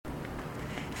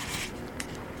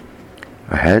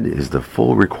Ahead is the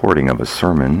full recording of a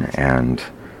sermon and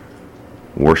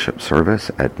worship service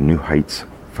at New Heights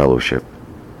Fellowship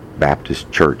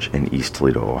Baptist Church in East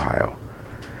Toledo, Ohio.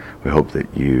 We hope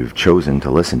that you've chosen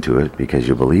to listen to it because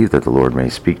you believe that the Lord may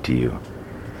speak to you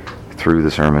through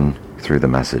the sermon, through the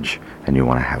message, and you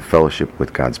want to have fellowship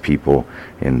with God's people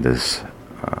in this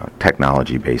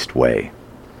technology-based way.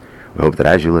 We hope that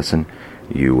as you listen,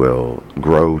 you will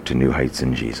grow to new heights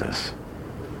in Jesus.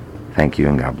 Thank you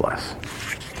and God bless.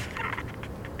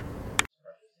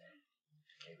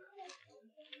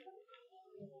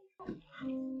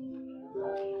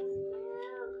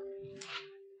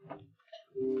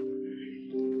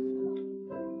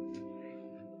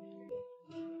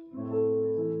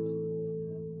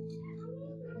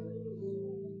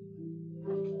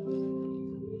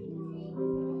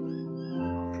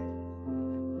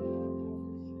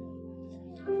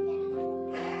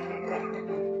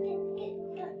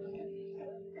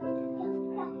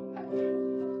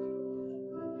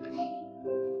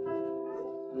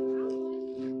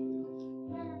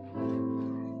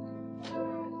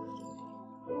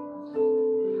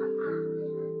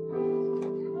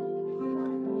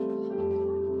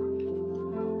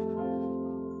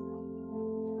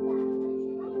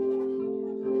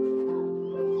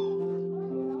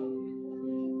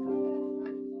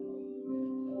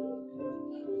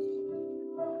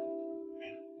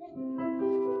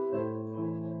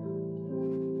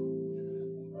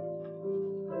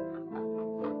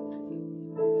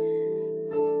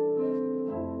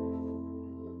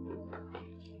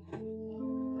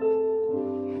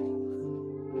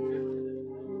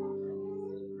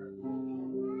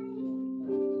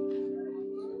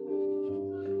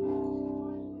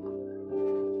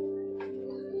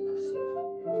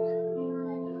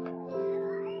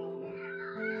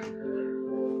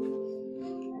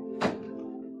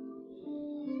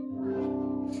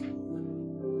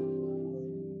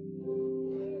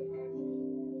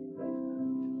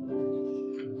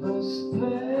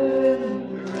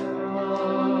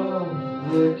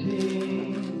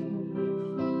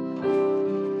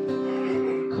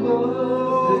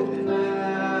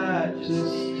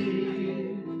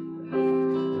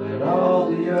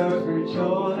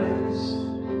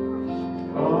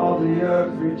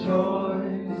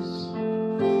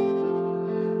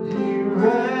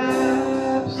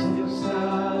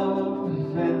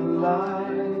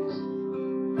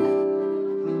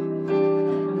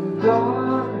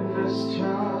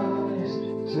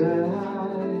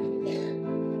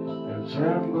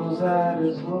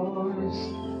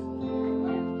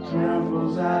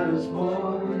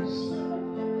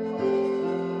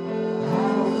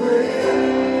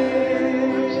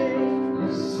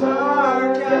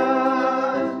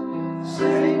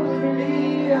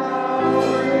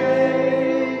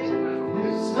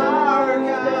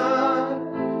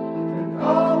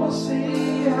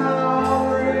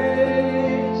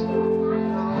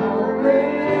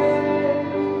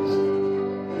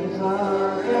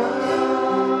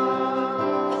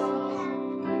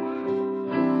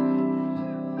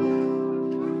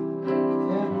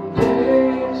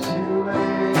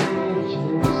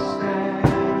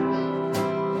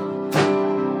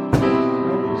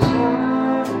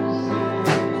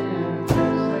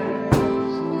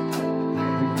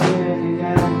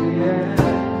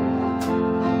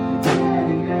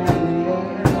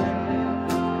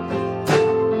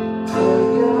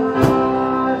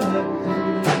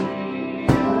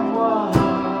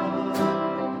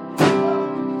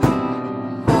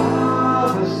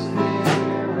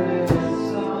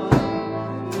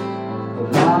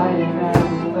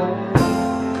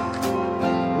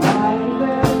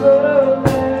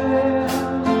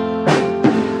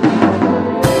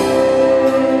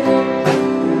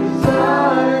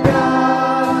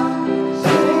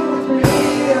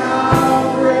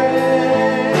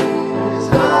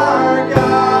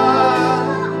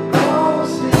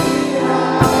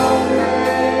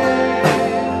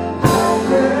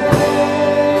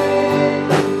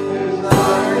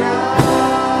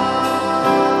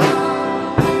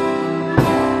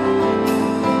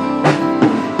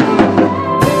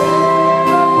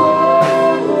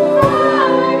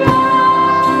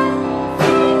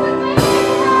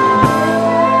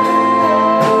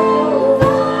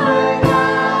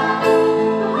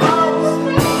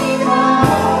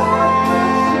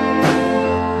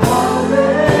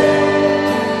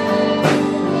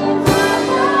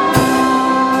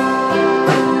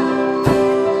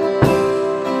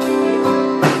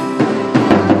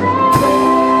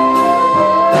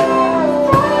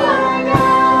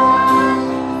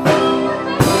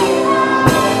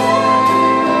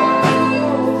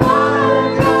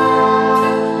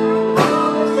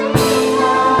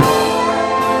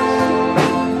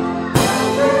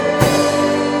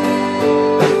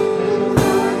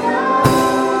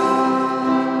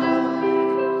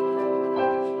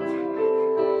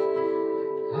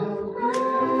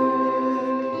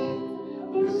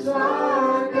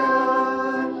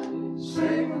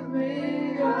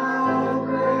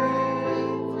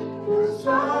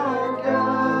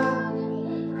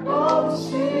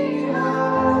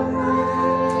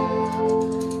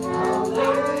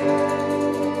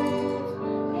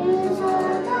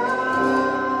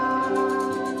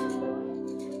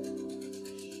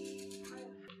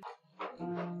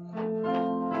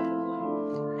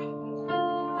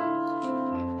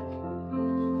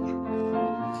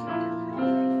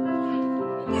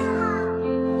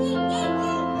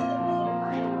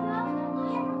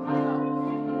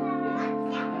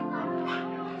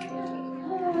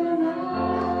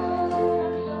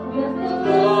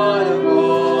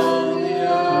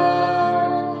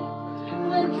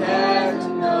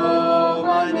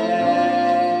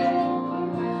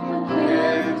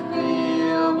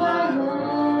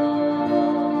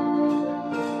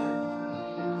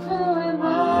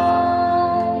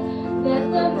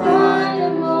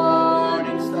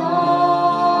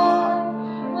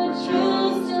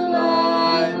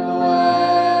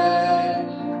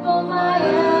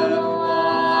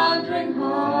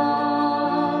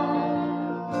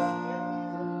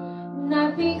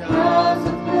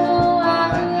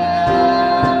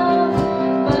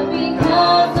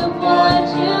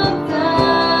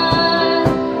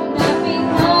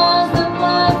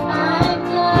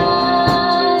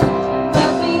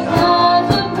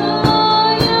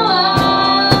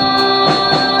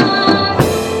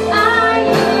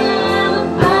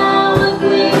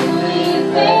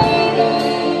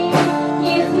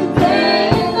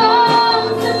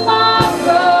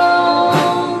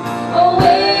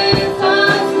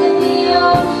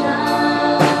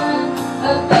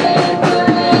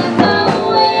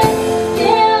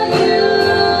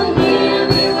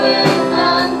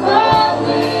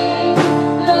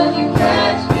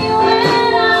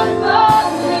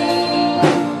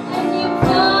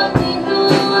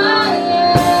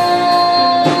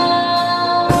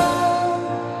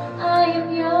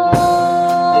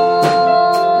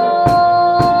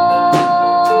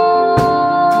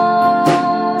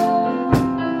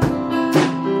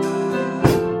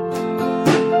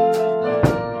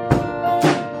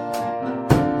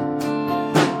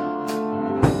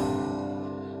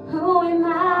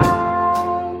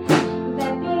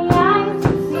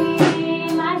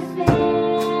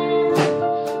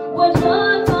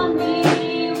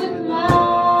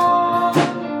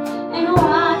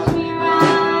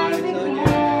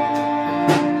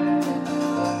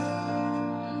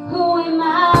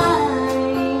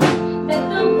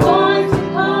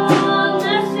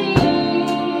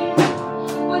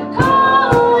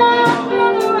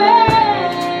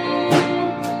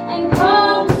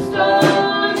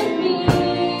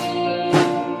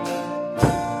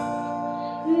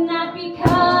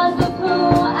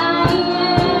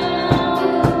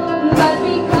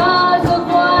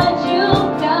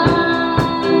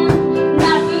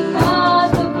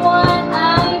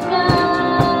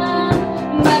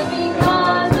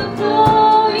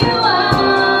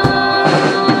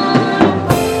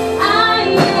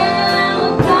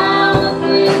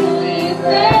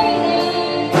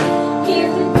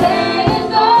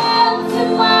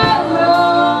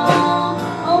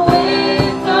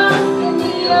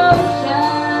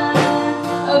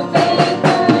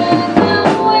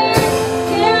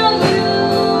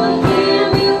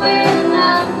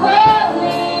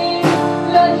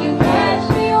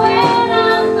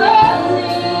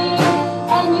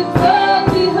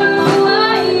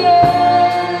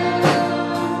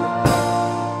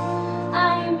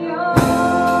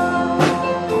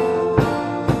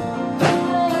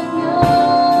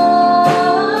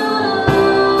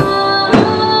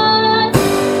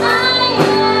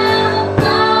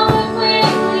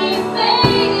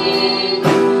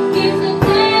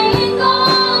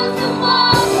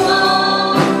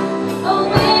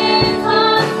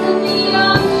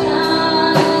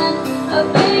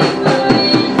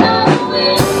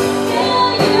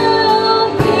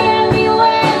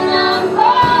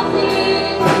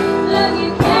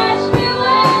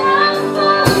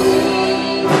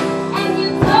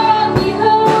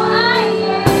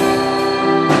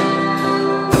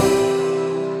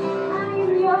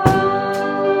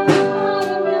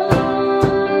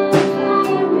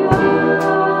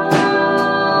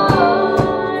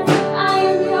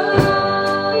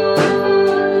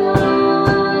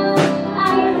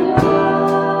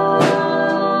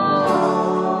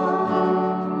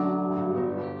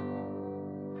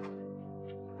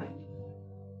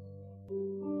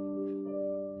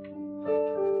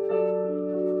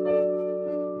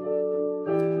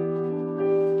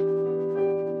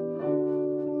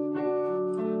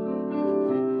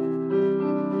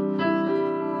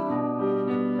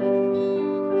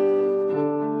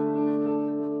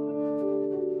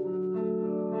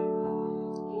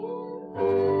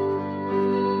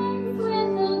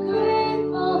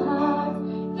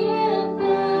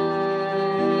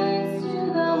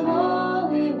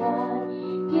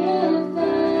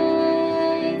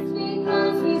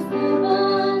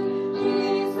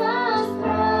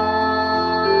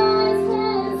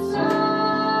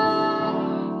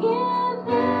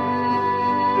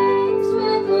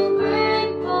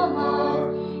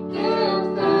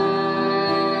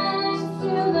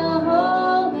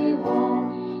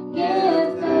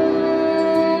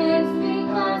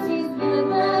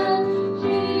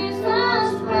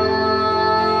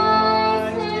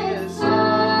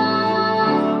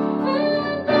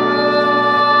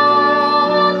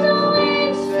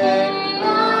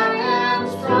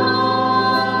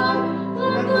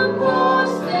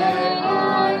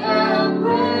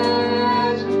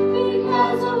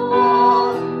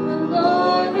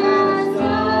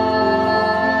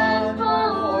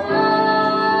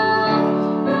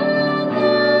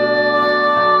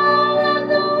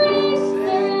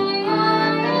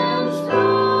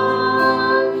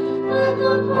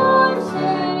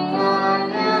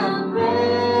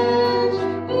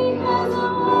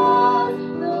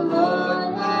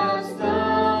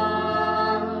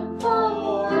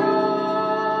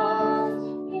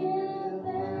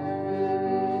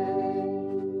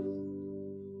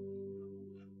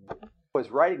 Was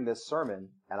writing this sermon,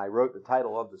 and I wrote the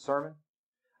title of the sermon,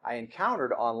 I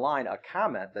encountered online a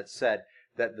comment that said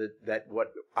that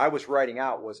what I was writing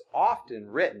out was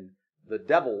often written, the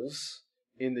devil's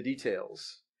in the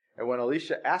details. And when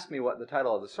Alicia asked me what the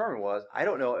title of the sermon was, I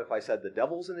don't know if I said the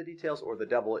devil's in the details or the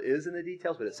devil is in the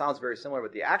details, but it sounds very similar.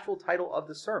 But the actual title of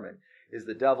the sermon is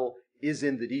The Devil is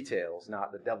in the Details,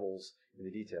 not The Devil's in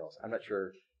the Details. I'm not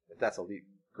sure if that's a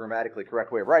grammatically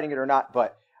correct way of writing it or not,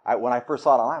 but when I first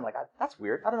saw it online, I'm like, that's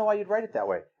weird. I don't know why you'd write it that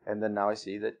way. And then now I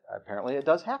see that apparently it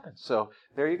does happen. So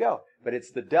there you go. But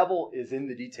it's The Devil is in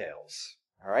the Details.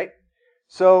 All right?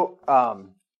 So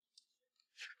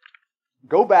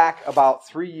go back about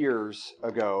 3 years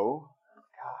ago.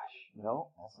 Gosh, no,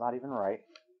 that's not even right.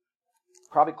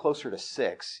 Probably closer to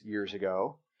 6 years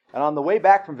ago. And on the way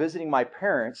back from visiting my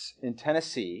parents in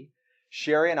Tennessee,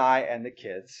 Sherry and I and the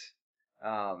kids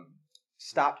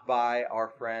stopped by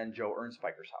our friend Joe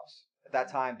Ernspiker's house. At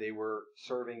that time, they were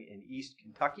serving in East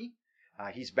Kentucky.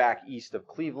 He's back east of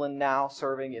Cleveland now,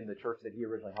 serving in the church that he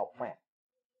originally helped plant.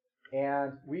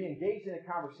 And we engaged in a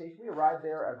conversation. We arrived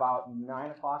there at about 9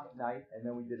 o'clock at night, and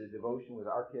then we did a devotion with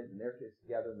our kids and their kids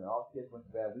together, and then all the kids went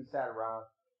to bed. We sat around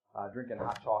drinking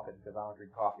hot chocolate because I don't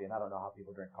drink coffee, and I don't know how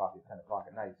people drink coffee at 10 o'clock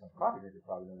at night. Some coffee drinkers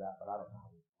probably know that, but I don't know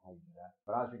how you do that.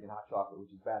 But I was drinking hot chocolate,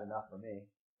 which is bad enough for me.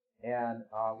 And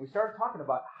we started talking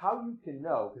about how you can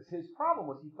know, because his problem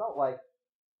was he felt like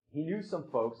he knew some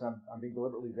folks, and I'm being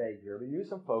deliberately vague here, but he knew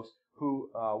some folks who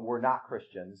were not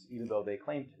Christians, even though they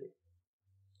claimed to be.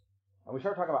 And we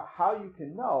started talking about how you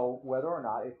can know whether or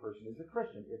not a person is a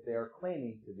Christian if they are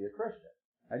claiming to be a Christian.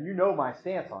 And you know my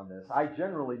stance on this. I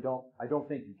generally don't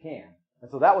think you can. And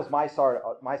so that was my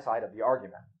side of the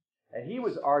argument. And he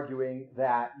was arguing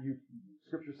that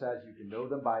Scripture says you can know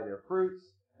them by their fruits,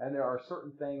 and there are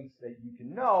certain things that you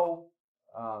can know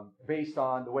based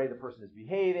on the way the person is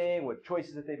behaving, what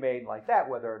choices that they made, and like that,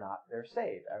 whether or not they're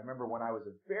saved. I remember when I was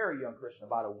a very young Christian,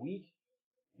 about a week,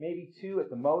 maybe 2 at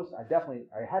the most, I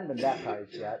hadn't been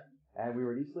baptized yet, and we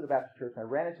were at East Toledo Baptist Church, and I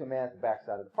ran into a man at the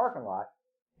backside of the parking lot,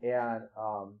 and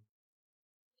I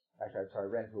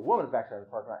ran into a woman at the backside of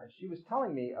the parking lot, and she was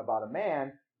telling me about a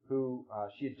man who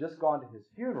she had just gone to his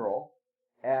funeral,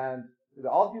 and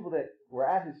all the people that were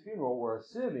at his funeral were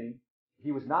assuming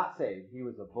he was not saved. He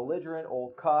was a belligerent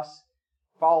old cuss,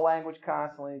 foul language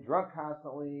constantly, drunk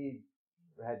constantly,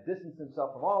 had distanced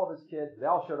himself from all of his kids. They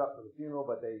all showed up for the funeral,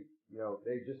 but they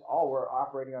just all were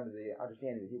operating under the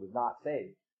understanding that he was not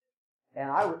saved. And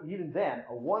even then,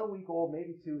 a 1 week old,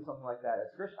 maybe 2, something like that,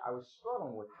 as a Christian, I was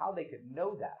struggling with how they could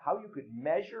know that, how you could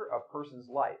measure a person's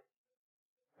life.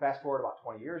 Fast forward about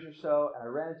 20 years or so, and I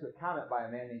ran into a comment by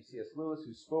a man named C.S. Lewis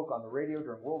who spoke on the radio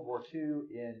during World War II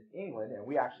in England, and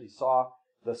we actually saw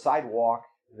the sidewalk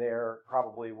there,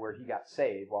 probably where he got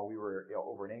saved while we were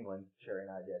over in England, Sherry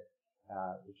and I did,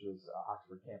 which was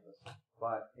Oxford campus.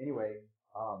 But anyway,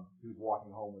 he was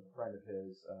walking home with a friend of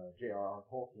his, J.R.R.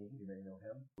 Tolkien, you may know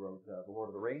him, who wrote the Lord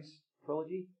of the Rings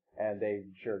trilogy, and they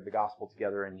shared the gospel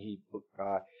together, and he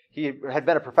had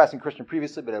been a professing Christian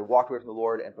previously, but had walked away from the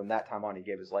Lord, and from that time on, he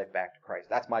gave his life back to Christ.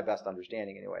 That's my best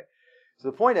understanding anyway.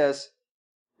 So the point is,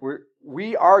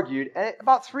 we argued, and at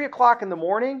about 3 o'clock in the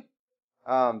morning,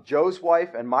 Joe's wife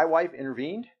and my wife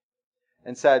intervened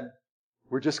and said,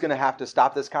 we're just going to have to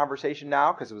stop this conversation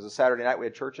now, because it was a Saturday night. We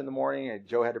had church in the morning, and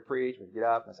Joe had to preach. We'd get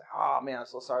up, and I said, oh, man, I'm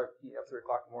so sorry for getting up 3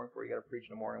 o'clock in the morning before you got to preach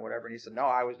in the morning, whatever. And he said, no,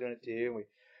 I was doing it too. And we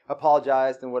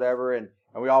apologized and whatever, and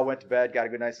we all went to bed, got a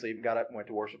good night's sleep, and got up and went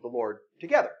to worship the Lord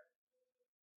together.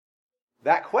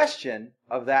 That question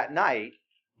of that night,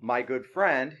 my good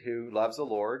friend who loves the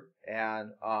Lord and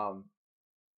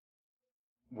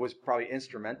was probably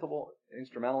instrumental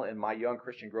in my young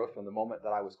Christian growth from the moment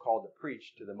that I was called to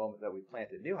preach to the moment that we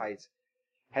planted New Heights,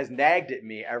 has nagged at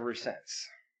me ever since.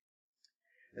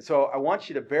 And so I want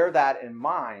you to bear that in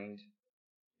mind,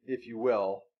 if you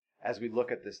will, as we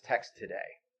look at this text today.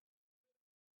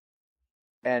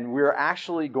 And we're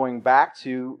actually going back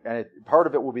to, and part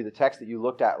of it will be the text that you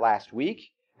looked at last week.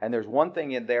 And there's one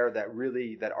thing in there that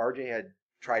RJ had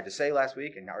tried to say last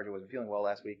week, and RJ wasn't feeling well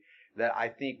last week, that I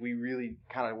think we really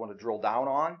kind of want to drill down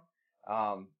on.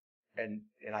 And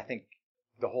I think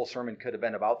the whole sermon could have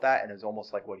been about that, and it's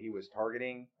almost like what he was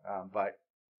targeting. But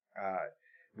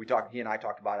he and I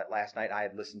talked about it last night. I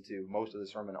had listened to most of the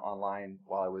sermon online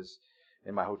while I was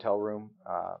in my hotel room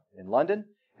in London.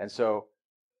 And so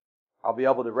I'll be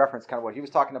able to reference kind of what he was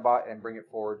talking about and bring it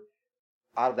forward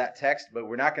out of that text, but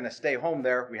we're not going to stay home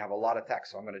there. We have a lot of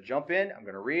text. So I'm going to jump in. I'm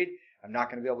going to read. I'm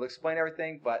not going to be able to explain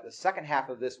everything, but the second half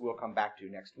of this we'll come back to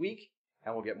next week,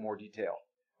 and we'll get more detail.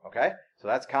 Okay? So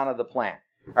that's kind of the plan.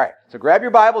 All right. So grab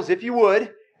your Bibles, if you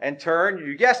would, and turn,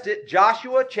 you guessed it,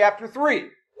 Joshua chapter 3.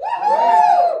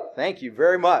 Thank you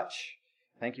very much.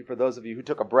 Thank you for those of you who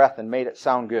took a breath and made it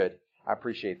sound good. I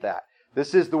appreciate that.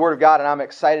 This is the Word of God, and I'm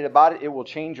excited about it. It will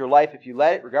change your life if you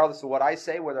let it. Regardless of what I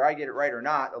say, whether I get it right or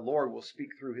not, the Lord will speak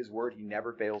through His Word. He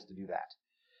never fails to do that.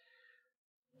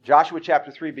 Joshua chapter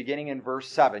 3, beginning in verse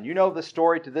 7. You know the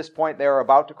story to this point. They are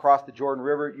about to cross the Jordan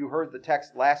River. You heard the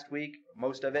text last week,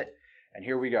 most of it, and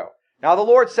here we go. Now the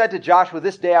Lord said to Joshua,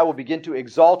 this day I will begin to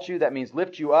exalt you, that means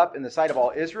lift you up in the sight of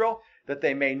all Israel, that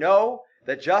they may know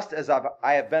that just as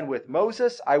I have been with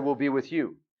Moses, I will be with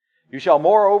you. You shall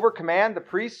moreover command the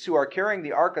priests who are carrying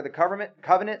the ark of the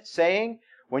covenant, saying,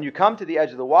 when you come to the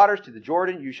edge of the waters, to the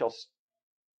Jordan,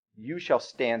 you shall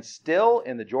stand still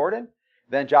in the Jordan.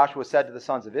 Then Joshua said to the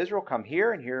sons of Israel, come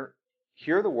here and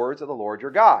hear the words of the Lord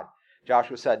your God.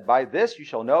 Joshua said, by this you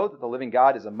shall know that the living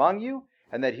God is among you,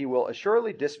 and that He will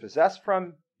assuredly dispossess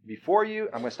from before you.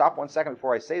 I'm going to stop 1 second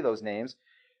before I say those names.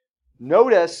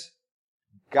 Notice,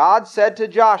 God said to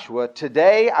Joshua,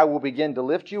 today I will begin to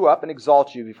lift you up and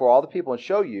exalt you before all the people and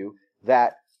show you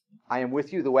that I am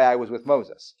with you the way I was with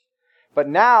Moses. But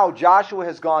now Joshua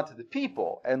has gone to the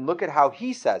people, and look at how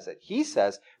he says it. He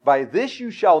says, by this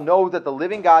you shall know that the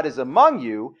living God is among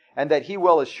you, and that He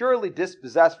will assuredly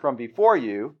dispossess from before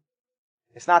you.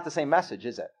 It's not the same message,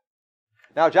 is it?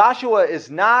 Now, Joshua is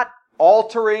not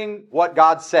altering what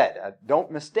God said.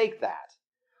 Don't mistake that.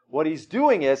 What he's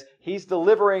doing is he's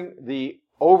delivering the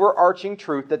overarching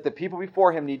truth that the people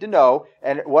before him need to know.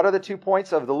 And what are the 2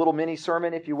 points of the little mini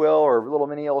sermon, if you will, or little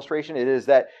mini illustration? It is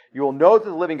that you will know that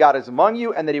the living God is among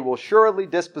you and that he will surely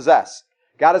dispossess.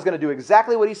 God is going to do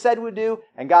exactly what he said he would do,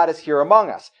 and God is here among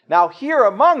us. Now, here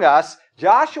among us,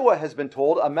 Joshua has been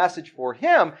told a message for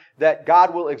him that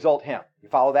God will exalt him. You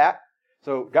follow that?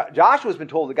 So Joshua's been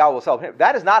told that God will exalt him.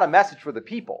 That is not a message for the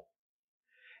people.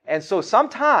 And so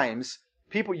sometimes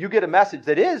people, you get a message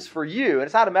that is for you, and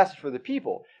it's not a message for the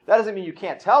people. That doesn't mean you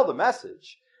can't tell the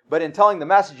message, but in telling the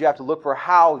message, you have to look for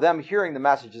how them hearing the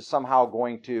message is somehow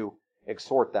going to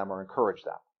exhort them or encourage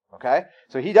them. Okay?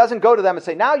 So he doesn't go to them and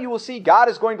say, now you will see God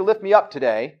is going to lift me up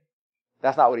today.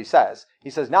 That's not what he says. He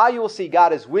says, now you will see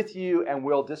God is with you and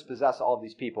will dispossess all of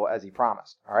these people as he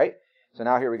promised. All right? So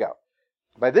now here we go.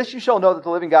 By this you shall know that the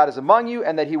living God is among you,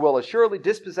 and that he will assuredly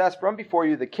dispossess from before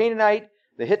you the Canaanite,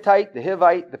 the Hittite, the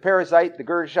Hivite, the Perizzite, the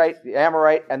Girgashite, the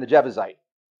Amorite, and the Jebusite.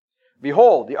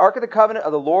 Behold, the ark of the covenant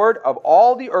of the Lord of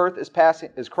all the earth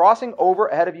is crossing over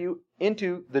ahead of you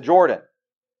into the Jordan.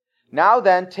 Now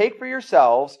then, take for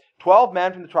yourselves 12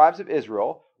 men from the tribes of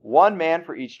Israel, 1 man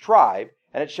for each tribe,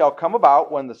 and it shall come about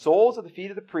when the soles of the feet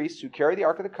of the priests who carry the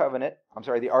ark of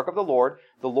the ark of the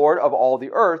Lord of all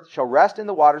the earth, shall rest in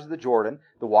the waters of the Jordan.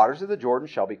 The waters of the Jordan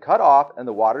shall be cut off, and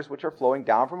the waters which are flowing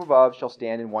down from above shall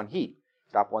stand in one heap.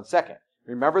 Stop 1 second.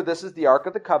 Remember, this is the Ark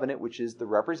of the Covenant, which is the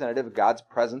representative of God's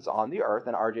presence on the earth.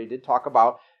 And RJ did talk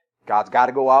about God's got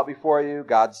to go out before you.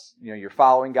 God's, you're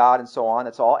following God and so on.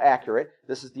 It's all accurate.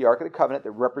 This is the Ark of the Covenant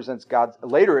that represents God's,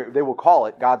 later they will call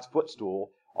it God's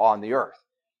footstool on the earth.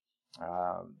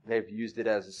 They've used it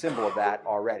as a symbol of that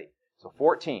already. So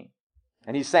 14.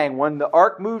 And he's saying when the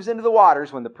ark moves into the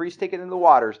waters, when the priests take it into the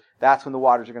waters, that's when the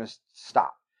waters are going to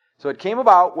stop. So it came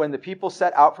about when the people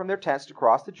set out from their tents to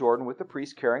cross the Jordan with the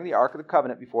priests carrying the ark of the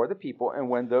covenant before the people, and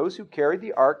when those who carried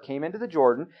the ark came into the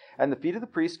Jordan, and the feet of the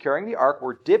priests carrying the ark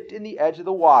were dipped in the edge of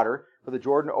the water, for the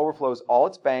Jordan overflows all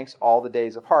its banks all the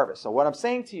days of harvest. So what I'm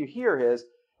saying to you here is,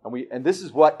 and this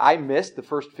is what I missed the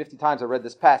first 50 times I read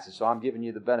this passage, so I'm giving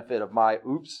you the benefit of my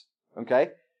oops, okay?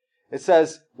 It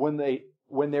says, when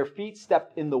their feet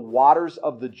stepped in the waters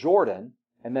of the Jordan,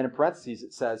 and then in parentheses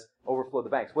it says, overflow the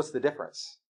banks. What's the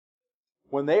difference?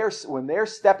 When they're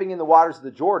stepping in the waters of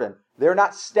the Jordan, they're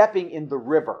not stepping in the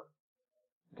river.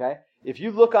 Okay? If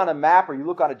you look on a map or you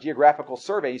look on a geographical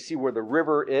survey, you see where the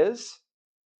river is.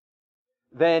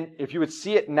 Then if you would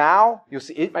see it now, you'll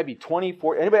see it might be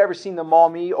 24. Anybody ever seen the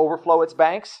Maumee overflow its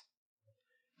banks?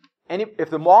 If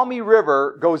the Maumee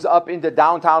River goes up into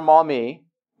downtown Maumee,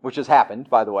 which has happened,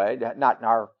 by the way, not in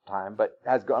our time, but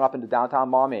has gone up into downtown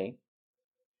Maumee,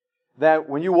 then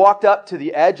when you walked up to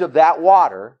the edge of that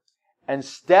water and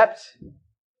stepped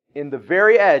in the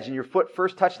very edge and your foot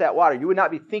first touched that water, you would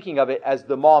not be thinking of it as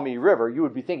the Maumee River. You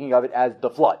would be thinking of it as the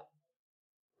flood.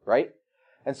 Right?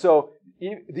 And so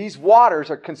these waters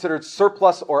are considered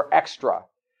surplus or extra.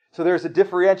 So there's a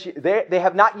differentiation. They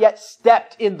have not yet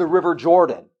stepped in the River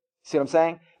Jordan. See what I'm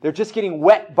saying? They're just getting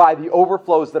wet by the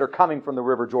overflows that are coming from the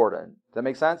River Jordan. Does that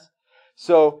make sense?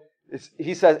 So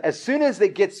he says, as soon as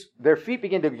their feet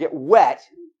begin to get wet,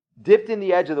 dipped in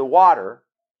the edge of the water,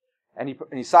 and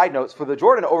he side notes, for the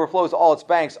Jordan overflows all its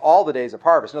banks all the days of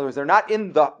harvest. In other words, they're not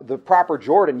in the proper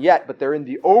Jordan yet, but they're in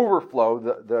the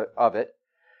overflow of it.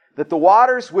 That the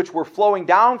waters which were flowing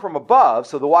down from above,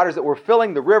 so the waters that were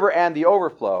filling the river and the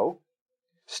overflow,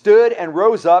 stood and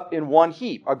rose up in one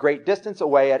heap, a great distance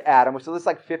away at Adam, which is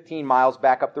like 15 miles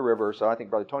back up the river. So I think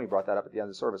Brother Tony brought that up at the end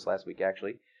of the service last week,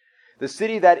 actually. The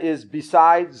city that is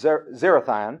beside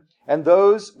Zarethan, and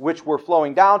those which were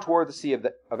flowing down toward the sea of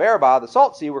Arabah, the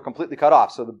salt sea, were completely cut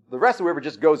off. So the rest of the river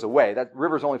just goes away. That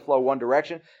rivers only flow one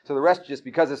direction. So the rest, just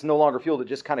because it's no longer fueled, it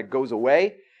just kind of goes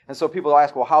away. And so people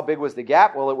ask, well, how big was the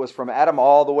gap? Well, it was from Adam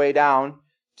all the way down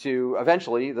to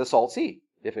eventually the salt sea.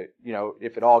 If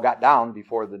it all got down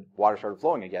before the water started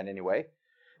flowing again anyway.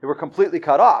 They were completely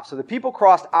cut off. So the people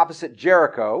crossed opposite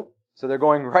Jericho. So they're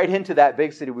going right into that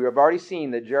big city. We have already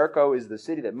seen that Jericho is the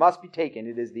city that must be taken.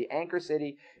 It is the anchor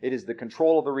city. It is the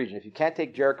control of the region. If you can't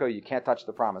take Jericho, you can't touch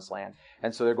the promised land.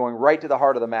 And so they're going right to the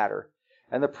heart of the matter.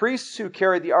 And the priests who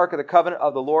carried the ark of the covenant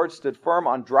of the Lord stood firm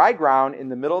on dry ground in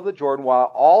the middle of the Jordan,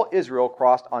 while all Israel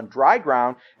crossed on dry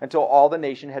ground until all the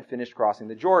nation had finished crossing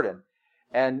the Jordan.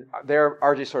 And there,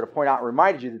 RJ sort of pointed out and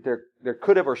reminded you that there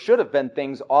could have or should have been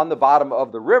things on the bottom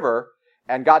of the river,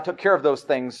 and God took care of those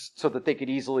things so that they could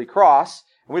easily cross.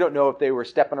 And we don't know if they were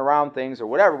stepping around things or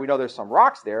whatever. We know there's some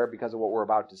rocks there because of what we're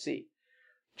about to see.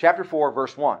 Chapter 4,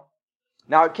 verse 1.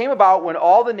 Now it came about when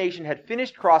all the nation had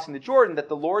finished crossing the Jordan that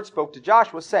the Lord spoke to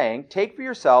Joshua, saying, Take for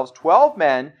yourselves 12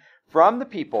 men from the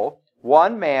people,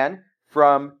 1 man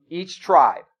from each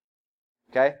tribe.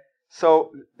 Okay?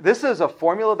 So this is a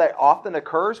formula that often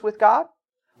occurs with God.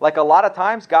 Like a lot of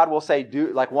times God will say,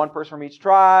 do like 1 person from each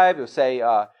tribe. He'll say,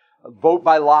 vote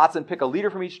by lots and pick a leader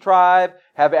from each tribe.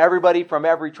 Have everybody from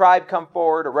every tribe come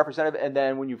forward, a representative. And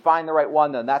then when you find the right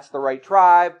one, then that's the right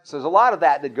tribe. So there's a lot of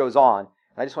that goes on.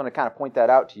 I just want to kind of point that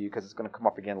out to you because it's going to come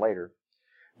up again later.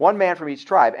 1 man from each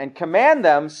tribe, and command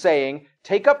them, saying,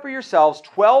 Take up for yourselves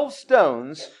 12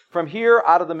 stones from here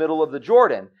out of the middle of the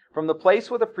Jordan, from the place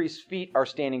where the priest's feet are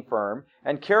standing firm,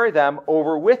 and carry them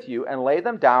over with you, and lay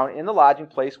them down in the lodging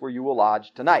place where you will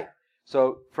lodge tonight.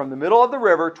 So from the middle of the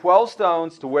river, 12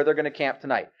 stones to where they're going to camp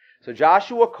tonight. So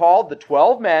Joshua called the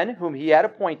 12 men whom he had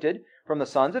appointed from the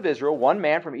sons of Israel, 1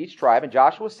 man from each tribe, and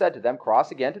Joshua said to them,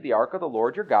 Cross again to the ark of the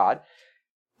Lord your God,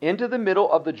 into the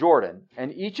middle of the Jordan,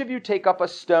 and each of you take up a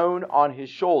stone on his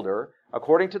shoulder,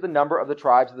 according to the number of the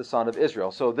tribes of the son of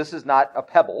Israel. So this is not a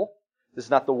pebble. This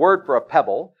is not the word for a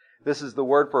pebble. This is the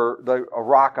word for a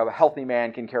rock a healthy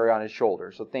man can carry on his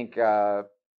shoulder. So think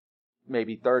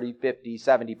maybe 30, 50,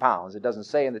 70 pounds. It doesn't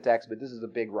say in the text, but this is a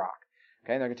big rock.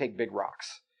 Okay, and they're going to take big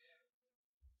rocks.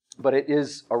 But it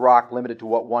is a rock limited to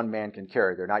what 1 man can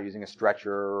carry. They're not using a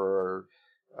stretcher or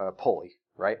a pulley,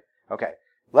 right? Okay.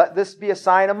 Let this be a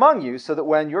sign among you, so that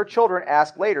when your children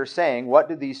ask later, saying, What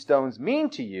do these stones mean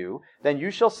to you? Then you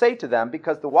shall say to them,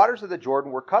 Because the waters of the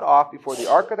Jordan were cut off before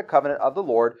the ark of the covenant of the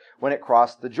Lord when it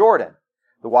crossed the Jordan.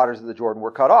 The waters of the Jordan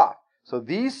were cut off. So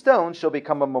these stones shall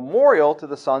become a memorial to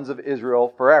the sons of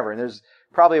Israel forever. And there's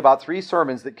probably about 3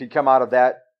 sermons that could come out of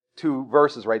that 2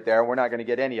 verses right there. We're not going to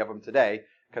get any of them today,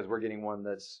 because we're getting one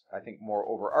that's, I think, more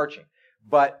overarching.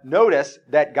 But notice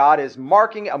that God is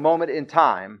marking a moment in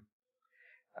time.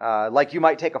 Like you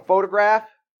might take a photograph,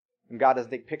 and God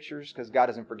doesn't take pictures because God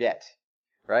doesn't forget,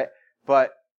 right?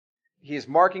 But He is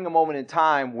marking a moment in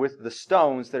time with the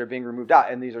stones that are being removed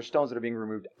out. And these are stones that are being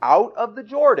removed out of the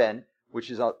Jordan,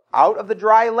 which is out of the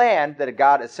dry land that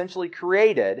God essentially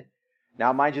created.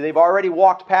 Now, mind you, they've already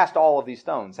walked past all of these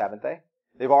stones, haven't they?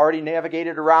 They've already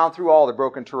navigated around through all the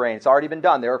broken terrain. It's already been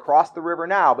done. They're across the river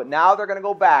now, but now they're going to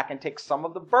go back and take some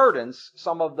of the burdens,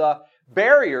 some of the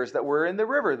barriers that were in the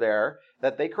river there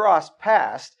that they crossed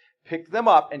past, pick them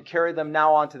up and carry them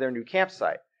now onto their new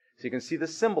campsite. So you can see the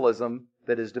symbolism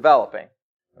that is developing.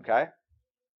 Okay?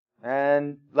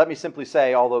 And let me simply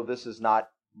say, although this is not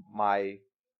my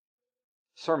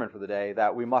sermon for the day,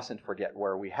 that we mustn't forget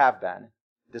where we have been,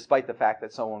 despite the fact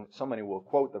that so many will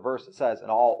quote the verse that says,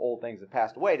 and all old things have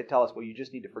passed away, to tell us, well, you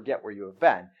just need to forget where you have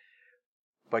been.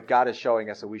 But God is showing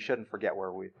us that we shouldn't forget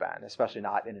where we've been, especially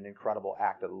not in an incredible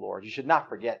act of the Lord. You should not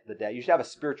forget the day. You should have a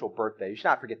spiritual birthday. You should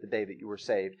not forget the day that you were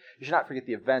saved. You should not forget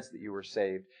the events that you were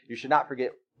saved. You should not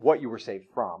forget what you were saved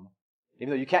from. Even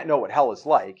though you can't know what hell is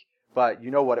like, but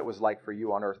you know what it was like for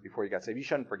you on earth before you got saved. You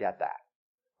shouldn't forget that.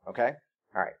 Okay?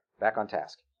 All right, back on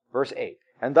task. Verse 8.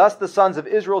 And thus the sons of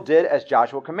Israel did as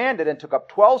Joshua commanded, and took up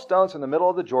 12 stones from the middle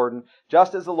of the Jordan,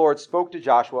 just as the Lord spoke to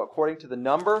Joshua, according to the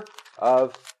number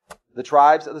of the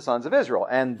tribes of the sons of Israel.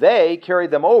 And they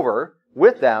carried them over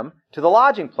with them to the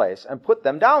lodging place, and put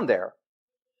them down there.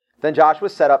 Then Joshua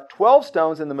set up 12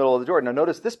 stones in the middle of the Jordan. Now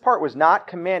notice this part was not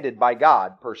commanded by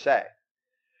God per se.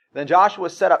 Then Joshua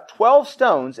set up 12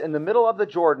 stones in the middle of the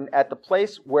Jordan at the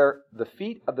place where the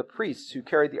feet of the priests who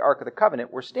carried the Ark of the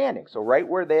Covenant were standing. So right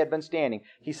where they had been standing,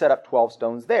 he set up 12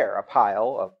 stones there, a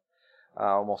pile of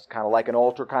almost kind of like an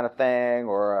altar kind of thing,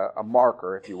 or a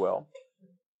marker, if you will.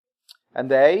 And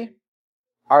they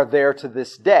are there to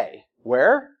this day.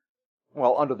 Where?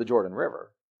 Well, under the Jordan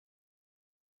River.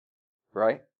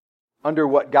 Right? Under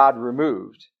what God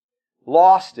removed.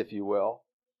 Lost, if you will.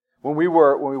 When we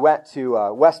went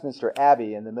to Westminster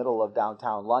Abbey in the middle of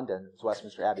downtown London, it's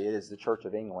Westminster Abbey, it is the Church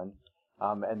of England,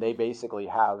 and they basically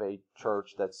have a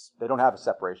church they don't have a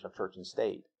separation of church and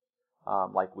state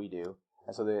like we do,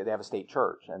 and so they have a state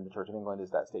church, and the Church of England is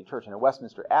that state church. And in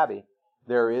Westminster Abbey,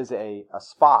 there is a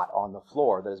spot on the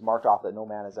floor that is marked off that no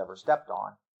man has ever stepped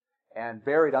on, and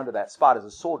buried under that spot is a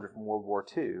soldier from World War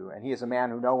II, and he is a man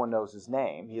who no one knows his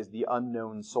name. He is the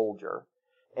unknown soldier,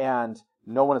 and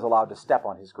no one is allowed to step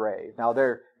on his grave. Now,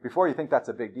 before you think that's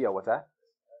a big deal, what's that?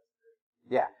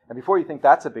 Yeah, and before you think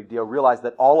that's a big deal, realize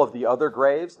that all of the other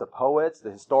graves, the poets,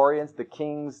 the historians, the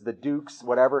kings, the dukes,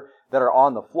 whatever, that are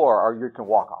on the floor, you can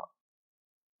walk on.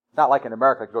 Not like in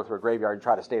America, you go through a graveyard and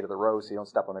try to stay to the row so you don't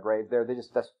step on the grave. There,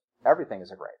 everything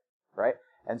is a grave, right?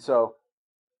 And so,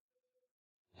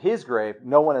 his grave,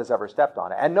 no one has ever stepped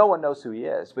on it, and no one knows who he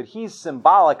is. But he's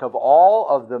symbolic of all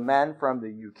of the men from the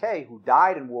UK who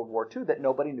died in World War II that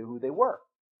nobody knew who they were,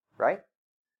 right?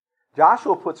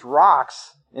 Joshua puts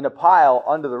rocks in a pile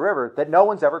under the river that no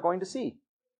one's ever going to see.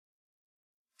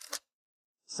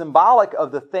 Symbolic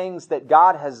of the things that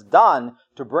God has done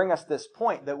to bring us this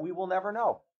point that we will never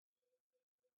know.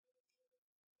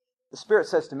 The Spirit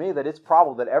says to me that it's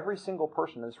probable that every single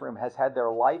person in this room has had their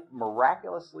life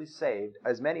miraculously saved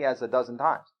as many as a dozen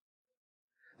times.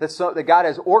 That God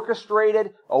has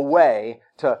orchestrated a way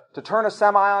to turn a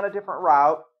semi on a different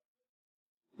route.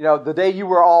 You know, the day you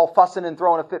were all fussing and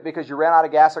throwing a fit because you ran out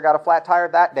of gas or got a flat tire,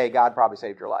 that day God probably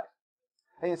saved your life.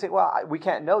 And you say, well, we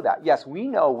can't know that. Yes, we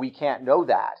know we can't know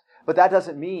that, but that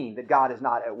doesn't mean that God is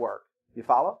not at work. You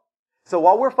follow? So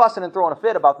while we're fussing and throwing a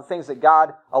fit about the things that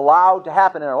God allowed to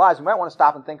happen in our lives, we might want to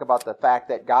stop and think about the fact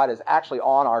that God is actually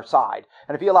on our side.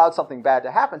 And if He allowed something bad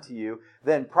to happen to you,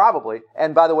 then probably,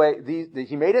 and by the way,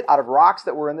 He made it out of rocks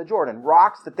that were in the Jordan,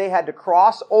 rocks that they had to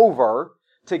cross over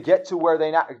to get to where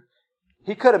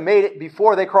He could have made it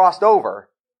before they crossed over.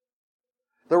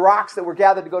 The rocks that were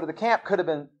gathered to go to the camp could have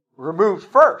been removed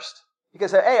first. You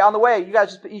could say, hey, on the way, you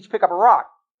guys just each pick up a rock.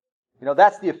 You know,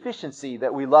 that's the efficiency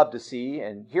that we love to see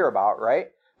and hear about, right?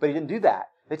 But He didn't do that.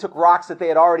 They took rocks that they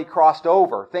had already crossed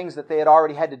over, things that they had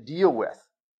already had to deal with.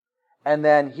 And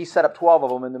then He set up 12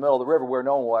 of them in the middle of the river where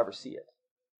no one will ever see it.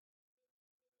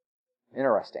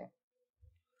 Interesting.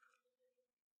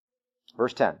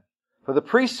 Verse 10. For the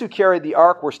priests who carried the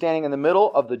ark were standing in the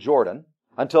middle of the Jordan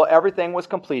until everything was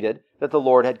completed that the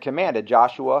Lord had commanded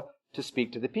Joshua to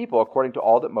speak to the people, according to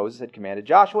all that Moses had commanded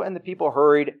Joshua, and the people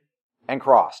hurried and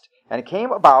crossed. And it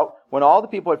came about, when all the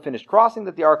people had finished crossing,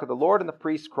 that the ark of the Lord and the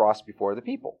priests crossed before the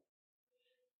people.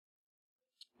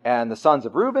 And the sons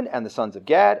of Reuben and the sons of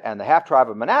Gad and the half-tribe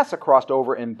of Manasseh crossed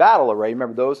over in battle array.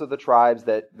 Remember, those are the tribes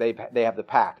that they have the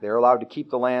pact. They're allowed to keep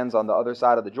the lands on the other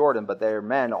side of the Jordan, but their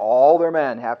men, all their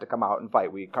men, have to come out and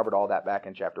fight. We covered all that back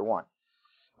in chapter 1.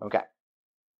 Okay.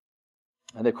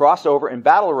 And they crossed over in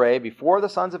battle array before the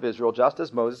sons of Israel, just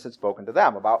as Moses had spoken to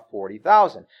them, about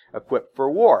 40,000, equipped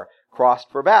for war, crossed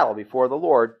for battle before the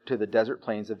Lord to the desert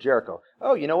plains of Jericho.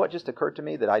 Oh, you know what just occurred to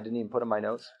me that I didn't even put in my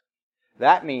notes?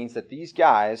 That means that these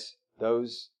guys,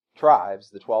 those tribes,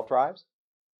 the 12 tribes,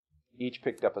 each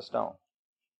picked up a stone.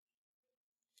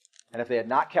 And if they had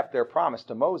not kept their promise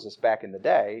to Moses back in the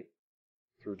day,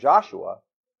 through Joshua,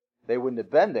 they wouldn't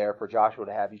have been there for Joshua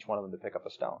to have each one of them to pick up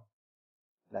a stone.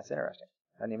 And that's interesting.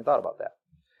 I hadn't even thought about that.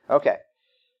 Okay.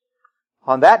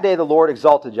 On that day the Lord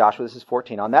exalted Joshua. This is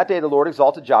 14. On that day the Lord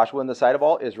exalted Joshua in the sight of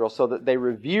all Israel so that they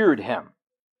revered him,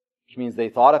 which means they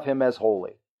thought of him as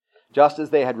holy, just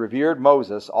as they had revered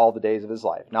Moses all the days of his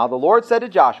life. Now the Lord said to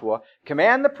Joshua,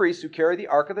 command the priests who carry the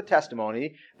ark of the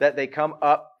testimony that they come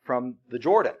up from the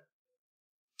Jordan.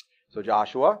 So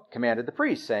Joshua commanded the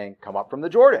priests, saying, come up from the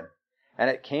Jordan. And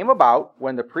it came about,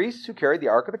 when the priests who carried the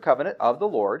ark of the covenant of the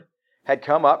Lord had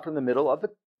come up from the middle of the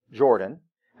Jordan,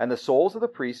 and the soles of the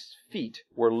priests' feet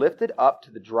were lifted up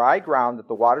to the dry ground, that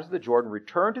the waters of the Jordan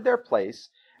returned to their place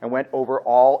and went over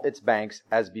all its banks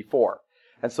as before.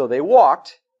 And so they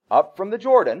walked up from the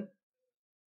Jordan,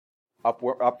 up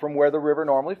from where the river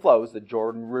normally flows, the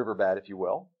Jordan riverbed, if you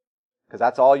will, because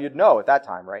that's all you'd know at that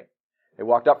time, right? They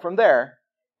walked up from there,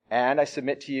 and I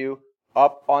submit to you,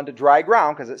 up onto dry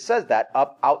ground, because it says that,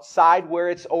 up outside where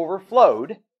it's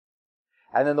overflowed.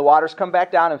 And then the waters come back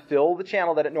down and fill the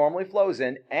channel that it normally flows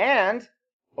in and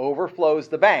overflows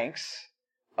the banks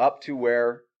up to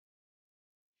where,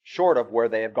 short of where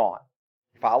they have gone.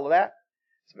 Follow that?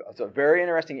 It's a very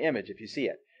interesting image if you see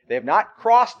it. They have not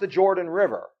crossed the Jordan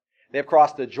River. They have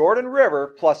crossed the Jordan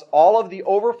River plus all of the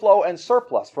overflow and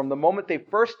surplus. From the moment they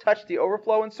first touched the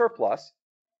overflow and surplus,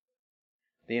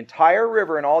 the entire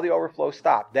river and all the overflow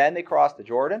stopped. Then they crossed the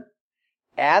Jordan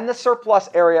and the surplus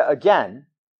area again.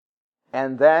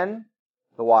 And then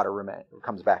the water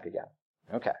comes back again.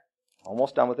 Okay,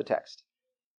 almost done with the text.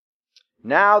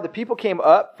 Now the people came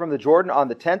up from the Jordan on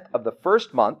the 10th of the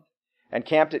first month and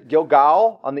camped at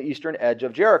Gilgal on the eastern edge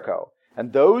of Jericho.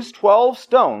 And those 12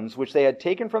 stones which they had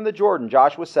taken from the Jordan,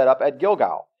 Joshua set up at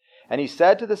Gilgal. And he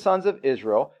said to the sons of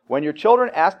Israel, when your children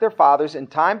ask their fathers in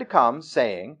time to come,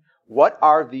 saying, what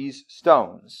are these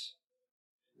stones?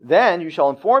 Then you shall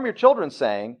inform your children,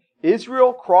 saying,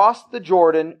 Israel crossed the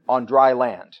Jordan on dry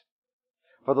land.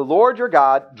 For the Lord your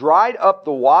God dried up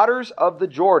the waters of the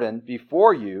Jordan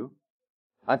before you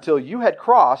until you had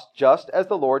crossed, just as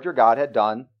the Lord your God had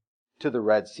done to the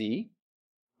Red Sea,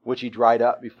 which he dried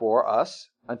up before us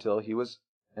until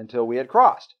we had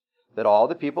crossed. That all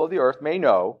the people of the earth may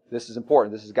know, this is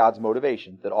important, this is God's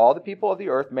motivation, that all the people of the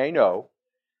earth may know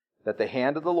that the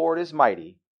hand of the Lord is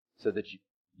mighty, so that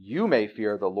you may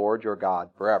fear the Lord your God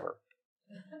forever.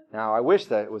 Now, I wish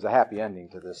that it was a happy ending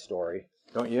to this story,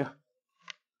 don't you?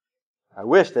 I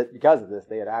wish that because of this,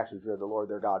 they had actually feared the Lord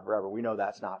their God forever. We know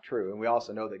that's not true. And we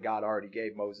also know that God already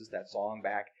gave Moses that song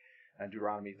back in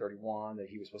Deuteronomy 31, that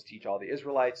he was supposed to teach all the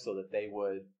Israelites so that they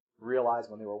would realize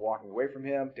when they were walking away from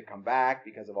him to come back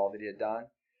because of all that he had done.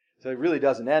 So it really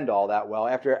doesn't end all that well.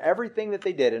 After everything that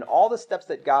they did and all the steps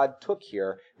that God took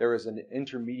here, there is an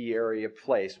intermediary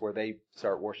place where they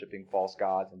start worshiping false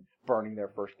gods and burning their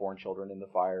firstborn children in the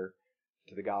fire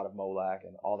to the god of Molech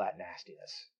and all that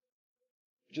nastiness.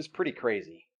 Which is pretty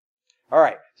crazy. All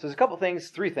right, so there's a couple things,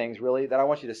 3 things really, that I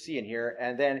want you to see in here.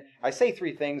 And then I say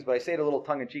 3 things, but I say it a little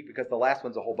tongue-in-cheek because the last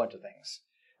one's a whole bunch of things.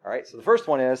 All right, so the first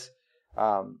one is,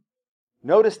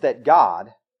 notice that God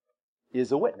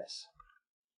is a witness.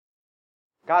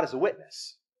 God is a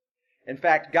witness. In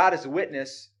fact, God is a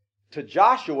witness to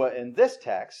Joshua in this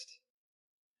text,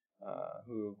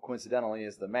 who coincidentally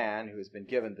is the man who has been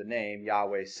given the name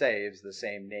Yahweh Saves, the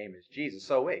same name as Jesus.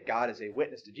 So wait, God is a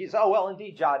witness to Jesus. Oh, well,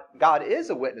 indeed, God is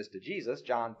a witness to Jesus.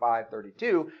 John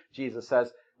 5:32, Jesus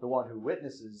says, the one who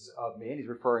witnesses of me, and he's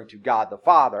referring to God the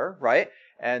Father, right?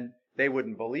 And they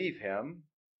wouldn't believe him.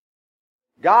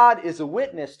 God is a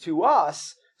witness to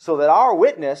us so that our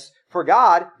witness for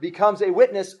God becomes a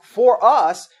witness for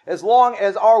us as long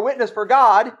as our witness for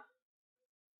God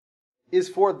is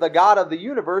for the God of the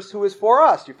universe who is for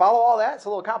us. Do you follow all that? It's a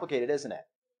little complicated, isn't it?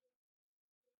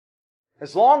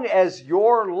 As long as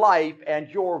your life and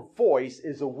your voice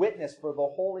is a witness for the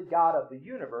holy God of the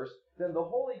universe, then the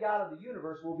holy God of the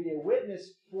universe will be a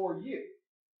witness for you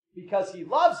because he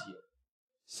loves you.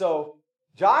 So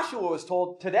Joshua was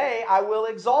told, today I will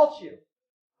exalt you.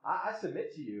 I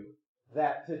submit to you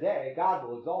that today God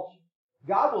will exalt you.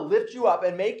 God will lift you up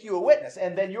and make you a witness,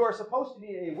 and then you are supposed to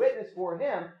be a witness for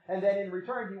him, and then in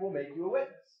return he will make you a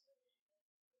witness.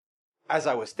 As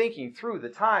I was thinking through the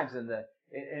times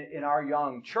in our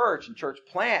young church and church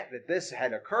plant that this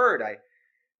had occurred,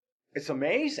 it's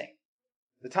amazing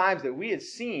the times that we had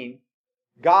seen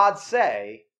God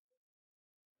say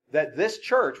that this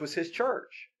church was his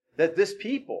church, that this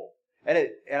people. And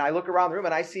I look around the room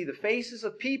and I see the faces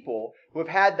of people who have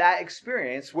had that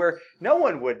experience where no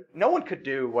one could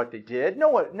do what they did. No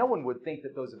one would think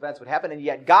that those events would happen, and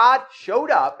yet God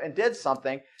showed up and did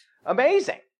something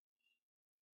amazing.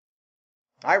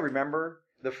 I remember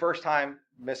the first time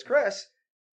Miss Chris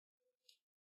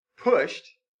pushed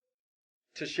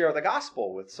to share the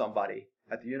gospel with somebody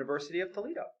at the University of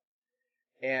Toledo.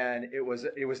 And it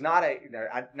was not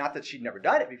that she'd never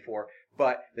done it before,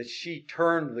 but that she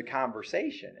turned the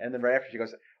conversation. And then right after she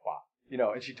goes,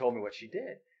 wow, and she told me what she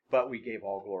did. But we gave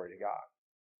all glory to God.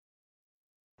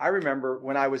 I remember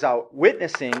when I was out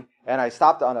witnessing, and I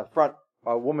stopped on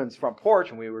a woman's front porch,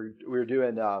 and we were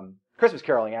doing Christmas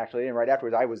caroling actually. And right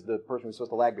afterwards, I was the person who was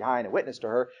supposed to lag behind and witness to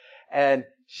her. And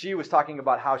she was talking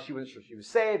about how she was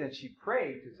saved, and she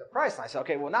prayed to Christ. And I said,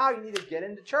 okay, well now you need to get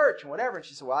into church and whatever. And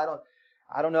she said, well,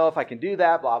 I don't know if I can do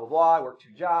that, blah, blah, blah. I work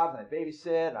 2 jobs, and I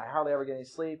babysit, and I hardly ever get any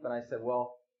sleep. And I said,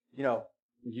 well,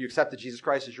 you accepted Jesus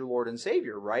Christ as your Lord and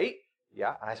Savior, right?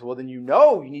 Yeah. And I said, well, then you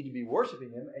need to be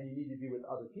worshiping him, and you need to be with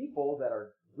other people that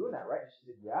are doing that, right? And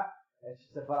she said, yeah. And she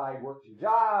said, but I work 2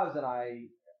 jobs, and I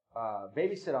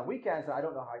babysit on weekends, and I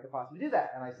don't know how I could possibly do that.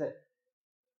 And I said,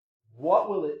 what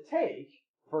will it take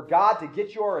for God to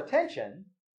get your attention?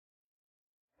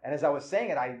 And as I was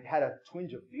saying it, I had a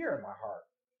twinge of fear in my heart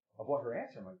of what her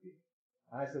answer might be.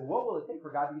 And I said, what will it take for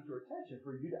God to get your attention,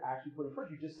 for you to actually put him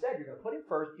first? You just said you're going to put him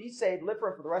first, be saved, live for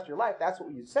him for the rest of your life. That's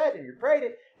what you said, and you prayed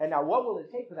it. And now what will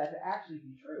it take for that to actually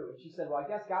be true? And she said, well, I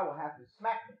guess God will have to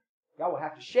smack me. God will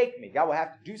have to shake me. God will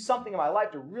have to do something in my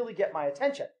life to really get my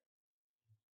attention.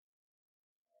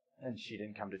 And she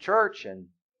didn't come to church, and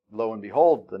lo and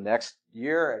behold, the next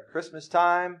year at Christmas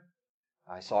time,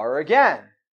 I saw her again.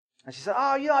 And she said,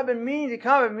 oh, I've been meaning to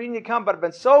come, but I've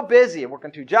been so busy. I'm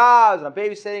working 2 jobs, and I'm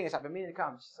babysitting, and so I've been meaning to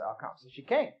come. She said, I'll come. So she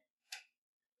came.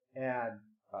 And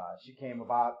she came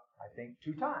about, I think,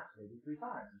 2 times, maybe 3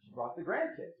 times. And she brought the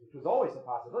grandkids, which was always a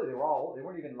possibility. They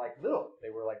weren't even like little.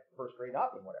 They were like first grade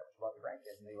up and whatever. She brought the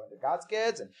grandkids, and they went to God's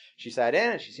kids, and she sat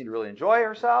in, and she seemed to really enjoy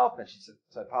herself, and she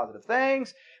said positive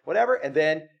things, whatever. And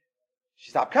then she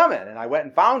stopped coming, and I went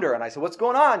and found her, and I said, what's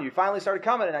going on? You finally started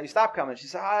coming, and now you stopped coming. She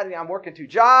said, I'm working 2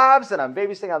 jobs, and I'm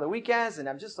babysitting on the weekends, and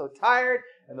I'm just so tired,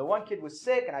 and the one kid was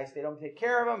sick, and I stayed home to take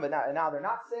care of him, and now they're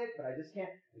not sick, but I just can't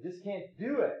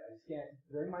do it. I just can't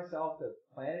bring myself to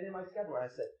plan it in my schedule. And I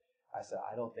said,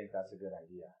 I don't think that's a good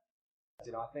idea. I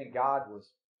said, I think God was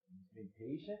being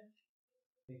patient.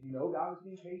 I think God was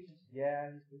being patient.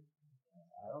 Yeah.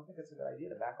 I don't think it's a good idea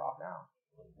to back off now.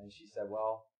 And she said,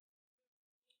 well,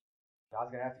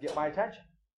 God's going to have to get my attention.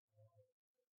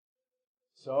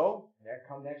 So,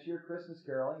 come next year, Christmas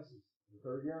caroling. This is the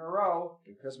third year in a row.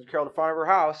 Christmas carol in front of her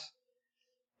house.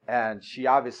 And she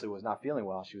obviously was not feeling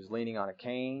well. She was leaning on a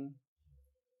cane.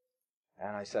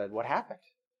 And I said, what happened?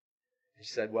 And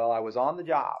she said, well, I was on the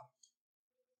job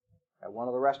at one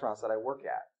of the restaurants that I work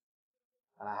at.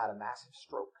 And I had a massive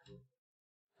stroke.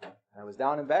 And I was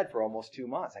down in bed for almost 2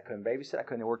 months. I couldn't babysit. I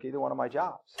couldn't work either one of my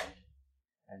jobs.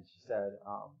 And she said,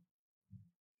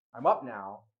 I'm up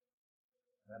now.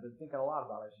 And I've been thinking a lot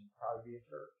about it. I should probably be in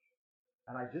church.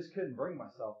 And I just couldn't bring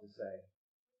myself to say,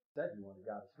 said you wanted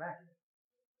God to smack me.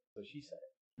 So she said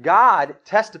it. God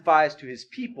testifies to his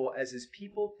people as his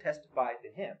people testify to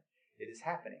him. It is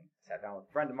happening. I sat down with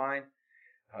a friend of mine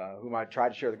whom I tried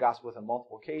to share the gospel with on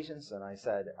multiple occasions. And I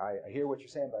said, I hear what you're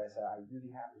saying, but I said, I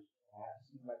really have to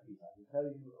speak my piece. I can tell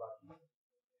you about Jesus.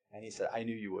 And he said, I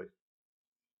knew you would.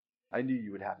 I knew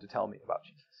you would have to tell me about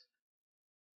Jesus.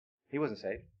 He wasn't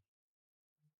saved.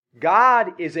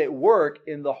 God is at work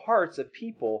in the hearts of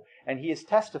people, and he is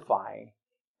testifying.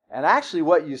 And actually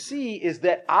what you see is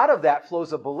that out of that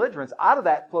flows a belligerence, out of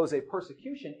that flows a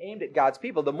persecution aimed at God's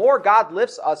people. The more God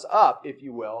lifts us up, if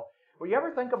you will you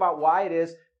ever think about why it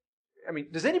is? I mean,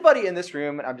 does anybody in this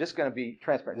room, and I'm just going to be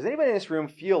transparent, does anybody in this room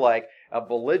feel like a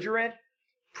belligerent,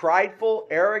 prideful,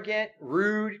 arrogant,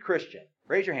 rude Christian?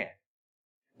 Raise your hand.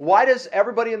 Why does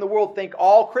everybody in the world think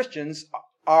all Christians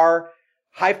are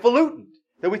highfalutin?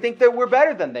 That we think that we're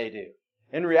better than they do?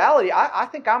 In reality, I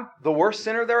think I'm the worst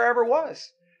sinner there ever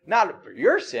was. Not for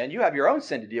your sin, you have your own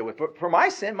sin to deal with. But for my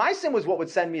sin was what would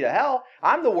send me to hell.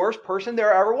 I'm the worst person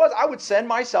there ever was. I would send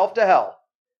myself to hell.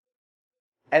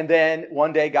 And then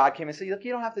one day God came and said, look,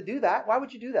 you don't have to do that. Why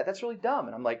would you do that? That's really dumb.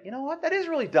 And I'm like, you know what? That is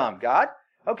really dumb, God.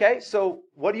 Okay, so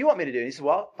what do you want me to do? And he said,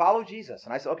 well, follow Jesus.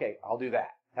 And I said, okay, I'll do that.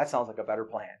 That sounds like a better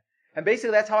plan. And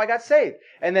basically that's how I got saved.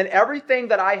 And then everything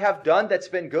that I have done that's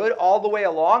been good all the way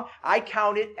along, I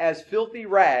count it as filthy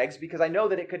rags because I know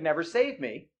that it could never save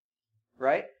me.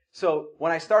 Right? So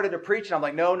when I started to preach, and I'm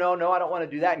like, no, I don't want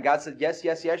to do that. And God said, yes,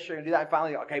 you're going to do that. And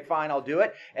finally, okay, fine, I'll do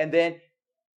it. And then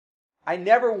I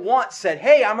never once said,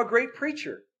 hey, I'm a great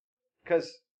preacher.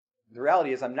 Because the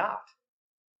reality is I'm not.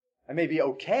 I may be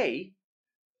okay,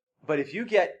 but if you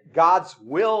get God's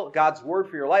will, God's word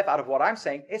for your life out of what I'm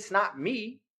saying, it's not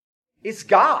me. It's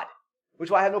God. Which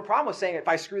is why I have no problem with saying if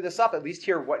I screw this up, at least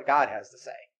hear what God has to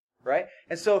say. Right?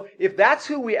 And so if that's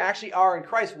who we actually are in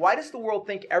Christ, why does the world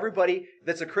think everybody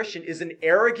that's a Christian is an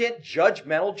arrogant,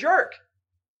 judgmental jerk?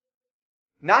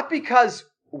 Not because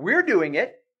we're doing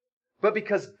it, but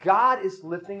because God is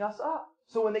lifting us up.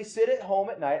 So when they sit at home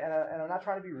at night, and I'm not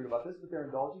trying to be rude about this, but they're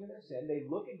indulging in their sin, they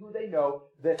look at who they know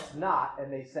that's not,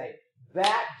 and they say,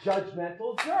 that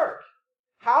judgmental jerk.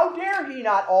 How dare he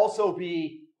not also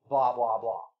be blah, blah,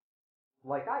 blah,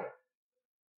 like I am.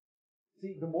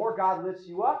 See, the more God lifts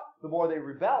you up, the more they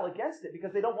rebel against it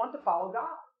because they don't want to follow God.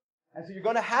 And so you're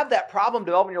going to have that problem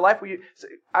develop in your life where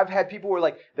I've had people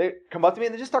where they come up to me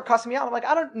and they just start cussing me out. I'm like,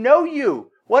 I don't know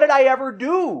you. What did I ever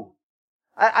do?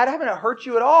 I haven't hurt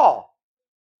you at all.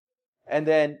 And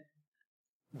then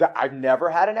I've never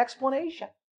had an explanation,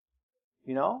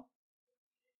 you know?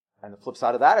 And the flip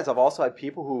side of that is I've also had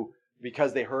people who,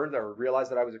 because they heard or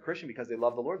realized that I was a Christian, because they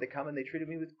love the Lord, they come and they treated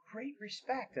me with great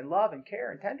respect and love and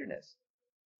care and tenderness.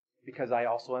 Because I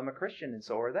also am a Christian and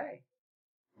so are they.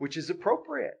 Which is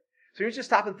appropriate. So you just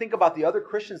stop and think about the other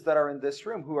Christians that are in this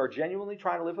room who are genuinely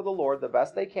trying to live for the Lord the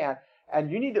best they can.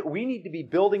 And we need to be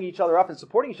building each other up and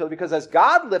supporting each other because as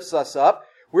God lifts us up,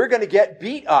 we're going to get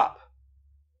beat up.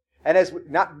 And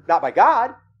not by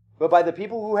God, but by the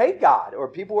people who hate God or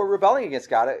people who are rebelling against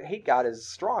God. Hate God is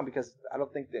strong because I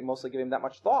don't think they mostly give him that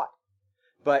much thought.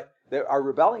 But they are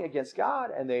rebelling against God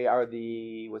and they are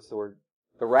the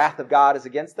wrath of God is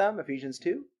against them, Ephesians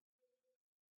 2.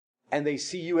 And they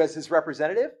see you as his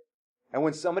representative. And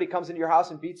when somebody comes into your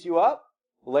house and beats you up,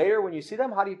 later when you see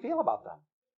them, how do you feel about them?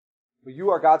 Well, you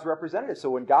are God's representative. So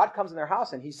when God comes in their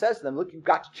house and he says to them, look, you've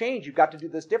got to change. You've got to do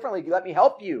this differently. Let me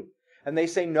help you. And they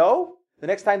say no. The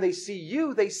next time they see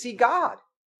you, they see God.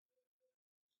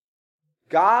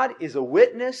 God is a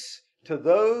witness to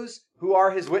those who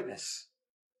are his witness.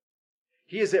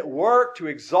 He is at work to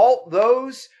exalt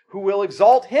those who will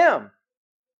exalt him.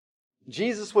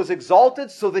 Jesus was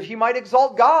exalted so that he might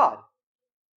exalt God.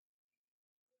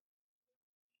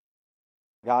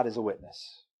 God is a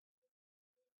witness.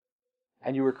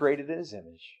 And you were created in his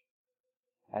image.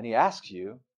 And he asks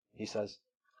you, he says,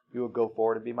 you will go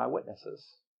forward and be my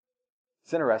witnesses.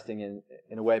 It's interesting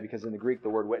in a way because in the Greek the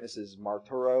word witness is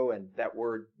martyro, and that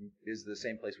word is the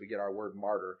same place we get our word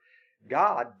martyr.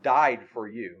 God died for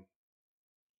you.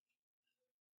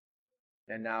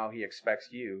 And now he expects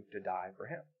you to die for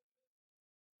him.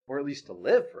 Or at least to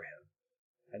live for him.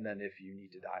 And then if you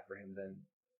need to die for him, then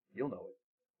you'll know it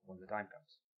when the time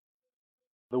comes.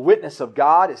 The witness of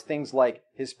God is things like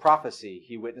his prophecy.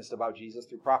 He witnessed about Jesus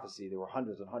through prophecy. There were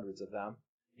hundreds and hundreds of them.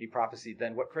 He prophesied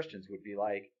then what Christians would be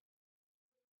like.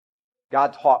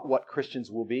 God taught what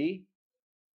Christians will be.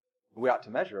 We ought to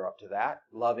measure up to that.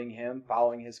 Loving him,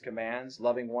 following his commands,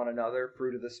 loving one another,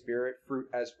 fruit of the Spirit, fruit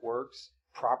as works,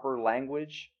 proper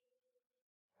language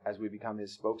as we become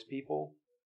his spokespeople.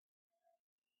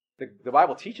 The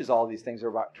Bible teaches all these things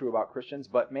are true about Christians,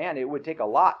 but man, it would take a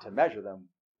lot to measure them,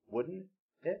 wouldn't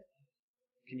it?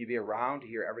 Can you be around to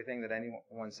hear everything that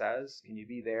anyone says? Can you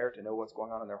be there to know what's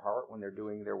going on in their heart when they're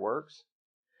doing their works?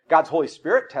 God's Holy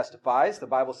Spirit testifies, the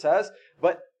Bible says,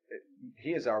 but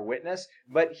he is our witness,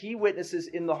 but he witnesses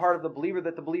in the heart of the believer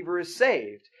that the believer is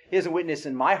saved. He doesn't witness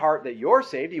in my heart that you're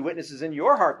saved. He witnesses in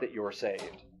your heart that you're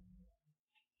saved.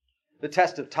 The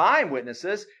test of time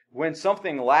witnesses when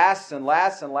something lasts and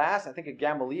lasts and lasts. I think of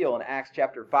Gamaliel in Acts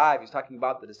chapter 5. He's talking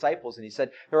about the disciples, and he said,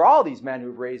 there are all these men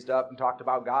who've raised up and talked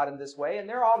about God in this way, and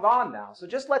they're all gone now. So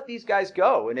just let these guys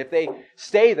go. And if they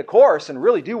stay the course and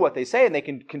really do what they say, and they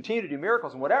can continue to do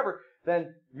miracles and whatever,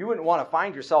 then you wouldn't want to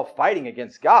find yourself fighting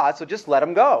against God, so just let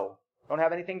them go. Don't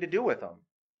have anything to do with them.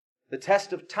 The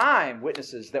test of time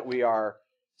witnesses that we are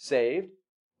saved.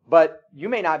 But you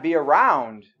may not be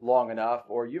around long enough,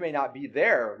 or you may not be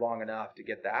there long enough to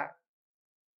get that.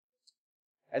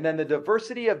 And then the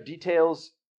diversity of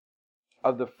details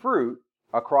of the fruit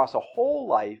across a whole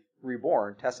life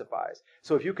reborn testifies.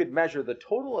 So if you could measure the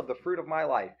total of the fruit of my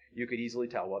life, you could easily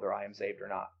tell whether I am saved or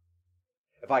not.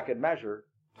 If I could measure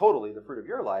totally the fruit of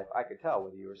your life, I could tell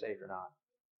whether you were saved or not.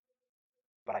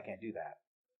 But I can't do that.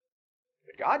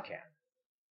 But God can.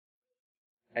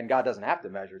 And God doesn't have to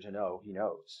measure to know. He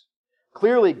knows.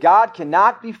 Clearly, God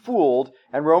cannot be fooled,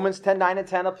 and Romans 10:9 and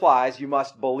 10 applies. You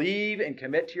must believe and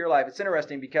commit to your life. It's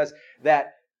interesting because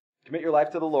that commit your life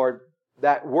to the Lord,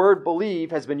 that word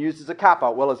believe has been used as a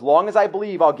cop-out. Well, as long as I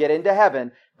believe, I'll get into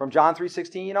heaven. From John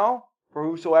 3:16, you know, for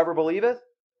whosoever believeth,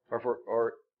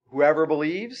 or whoever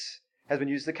believes, has been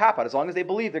used as a cop-out. As long as they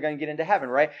believe, they're going to get into heaven,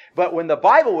 right? But when the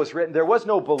Bible was written, there was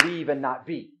no believe and not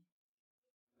be.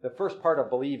 The first part of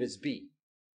believe is be.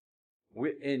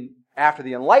 After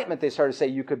the Enlightenment, they started to say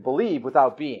you could believe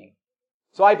without being.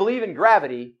 So I believe in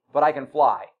gravity, but I can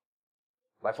fly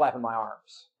by flapping my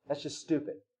arms. That's just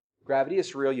stupid. Gravity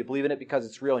is real. You believe in it because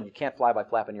it's real, and you can't fly by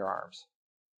flapping your arms.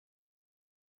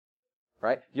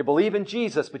 Right? You believe in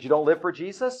Jesus, but you don't live for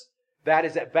Jesus? That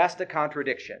is at best a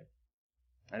contradiction,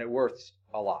 and at worst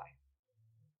a lie.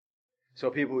 So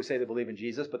people who say they believe in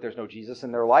Jesus, but there's no Jesus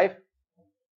in their life,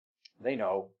 they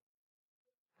know.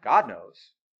 God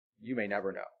knows. You may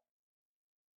never know.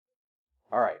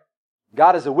 All right.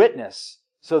 God is a witness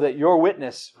so that your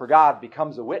witness for God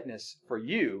becomes a witness for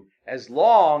you as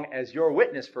long as your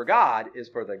witness for God is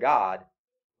for the God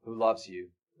who loves you,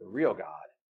 the real God.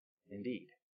 Indeed,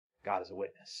 God is a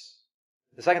witness.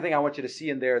 The second thing I want you to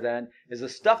see in there then is the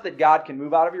stuff that God can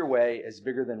move out of your way is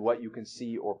bigger than what you can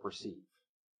see or perceive.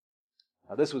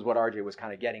 Now this was what RJ was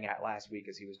kind of getting at last week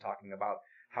as he was talking about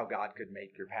how God could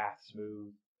make your path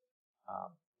smooth.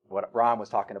 What Ron was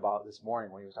talking about this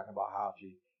morning when he was talking about how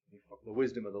the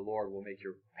wisdom of the Lord will make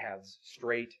your paths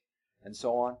straight and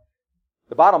so on.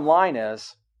 The bottom line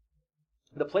is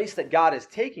the place that God is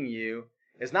taking you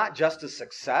is not just a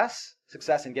success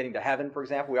in getting to heaven, for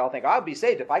example. We all think, I'll be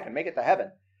saved if I can make it to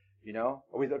heaven. You know,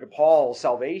 or we look at Paul's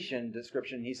salvation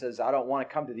description. He says, I don't want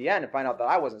to come to the end and find out that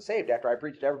I wasn't saved after I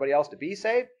preached to everybody else to be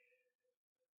saved.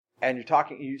 And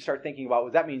you start thinking about,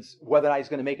 well, that means whether or not he's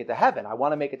going to make it to heaven. I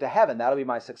want to make it to heaven. That'll be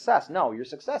my success. No, your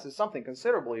success is something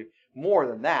considerably more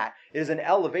than that. It is an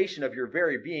elevation of your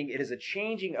very being. It is a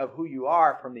changing of who you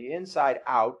are from the inside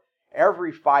out.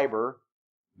 Every fiber,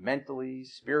 mentally,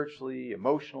 spiritually,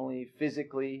 emotionally,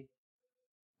 physically.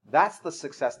 That's the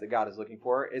success that God is looking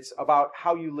for. It's about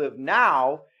how you live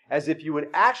now as if you would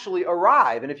actually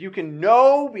arrive. And if you can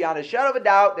know beyond a shadow of a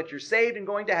doubt that you're saved and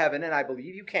going to heaven, and I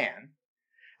believe you can,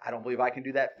 I don't believe I can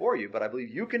do that for you, but I believe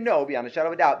you can know beyond a shadow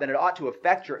of a doubt, then it ought to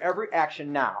affect your every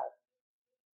action now.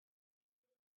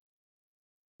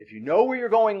 If you know where you're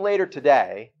going later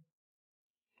today,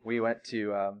 we went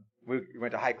to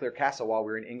Highclere Castle while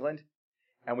we were in England,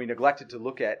 and we neglected to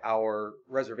look at our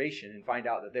reservation and find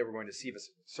out that they were going to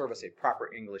serve us a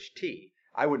proper English tea.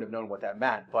 I wouldn't have known what that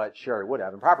meant, but sure it would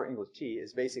have. And proper English tea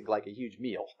is basically like a huge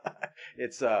meal.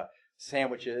 It's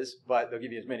sandwiches, but they'll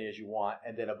give you as many as you want,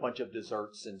 and then a bunch of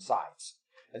desserts and sides.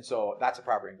 And so that's a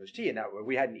proper English tea. And that,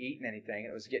 we hadn't eaten anything.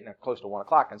 It was getting close to 1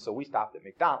 o'clock. And so we stopped at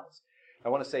McDonald's. I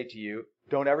want to say to you,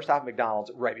 don't ever stop at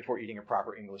McDonald's right before eating a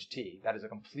proper English tea. That is a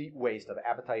complete waste of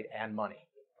appetite and money.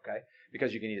 Okay?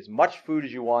 Because you can eat as much food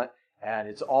as you want, and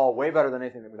it's all way better than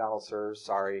anything that McDonald's serves.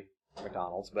 Sorry,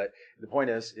 McDonald's. But the point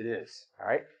is, it is. All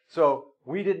right? So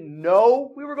we didn't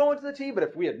know we were going to the tea, but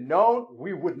if we had known,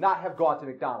 we would not have gone to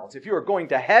McDonald's. If you were going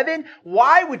to heaven,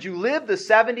 why would you live the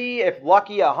 70, if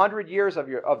lucky, 100 years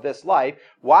of this life?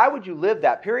 Why would you live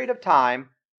that period of time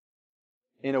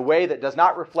in a way that does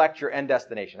not reflect your end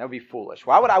destination? That would be foolish.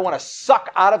 Why would I want to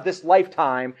suck out of this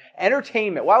lifetime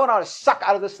entertainment? Why would I want to suck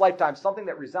out of this lifetime something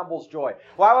that resembles joy?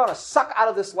 Why would I want to suck out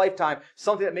of this lifetime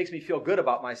something that makes me feel good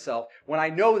about myself when I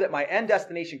know that my end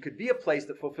destination could be a place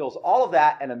that fulfills all of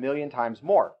that and 1,000,000 times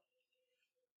more?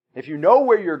 If you know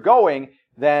where you're going,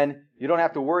 then you don't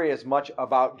have to worry as much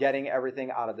about getting everything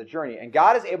out of the journey. And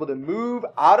God is able to move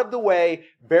out of the way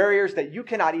barriers that you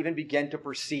cannot even begin to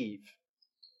perceive.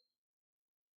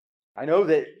 I know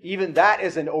that even that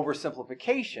is an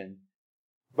oversimplification,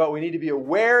 but we need to be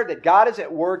aware that God is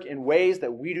at work in ways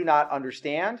that we do not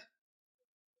understand.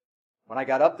 When I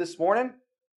got up this morning,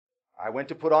 I went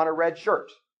to put on a red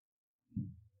shirt.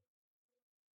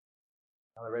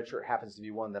 Now, the red shirt happens to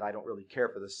be one that I don't really care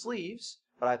for the sleeves,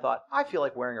 but I thought, I feel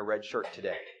like wearing a red shirt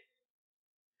today.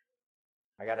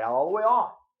 I got it all the way on.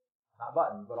 Not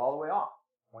buttoned, but all the way on.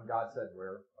 When God said,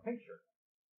 wear a pink shirt.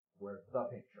 Wear the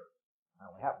pink shirt. I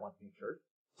only have one pink shirt,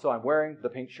 so I'm wearing the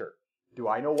pink shirt. Do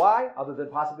I know why, other than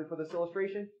possibly for this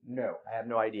illustration? No, I have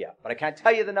no idea. But I can't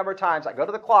tell you the number of times I go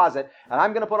to the closet, and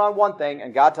I'm going to put on one thing,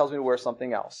 and God tells me to wear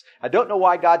something else. I don't know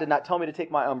why God did not tell me to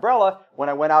take my umbrella when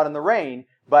I went out in the rain,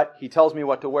 but He tells me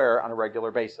what to wear on a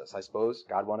regular basis. I suppose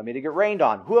God wanted me to get rained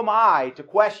on. Who am I to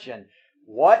question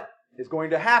what is going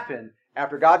to happen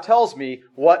after God tells me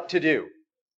what to do?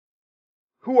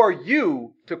 Who are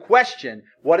you to question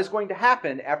what is going to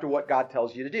happen after what God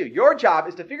tells you to do? Your job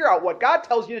is to figure out what God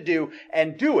tells you to do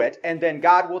and do it, and then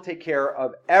God will take care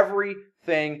of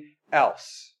everything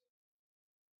else.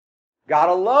 God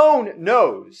alone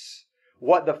knows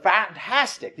what the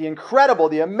fantastic, the incredible,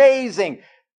 the amazing,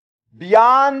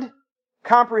 beyond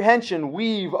comprehension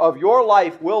weave of your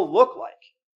life will look like.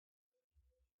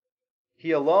 He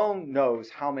alone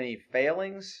knows how many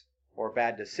failings or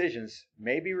bad decisions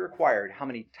may be required, how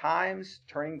many times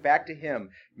turning back to Him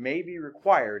may be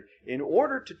required in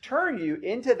order to turn you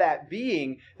into that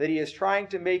being that He is trying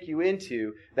to make you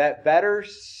into, that better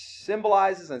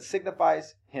symbolizes and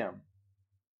signifies Him,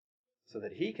 so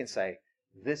that He can say,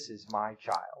 this is my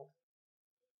child.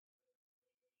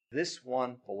 This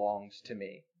one belongs to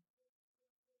me.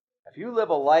 If you live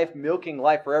a life milking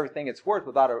life for everything it's worth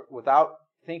without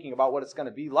thinking about what it's going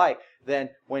to be like, then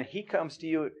when He comes to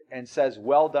you and says,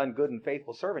 well done, good and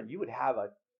faithful servant, you would have a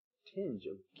tinge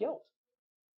of guilt.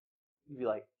 You'd be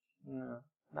like, no,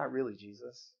 not really,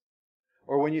 Jesus.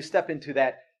 Or when you step into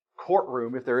that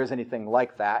courtroom, if there is anything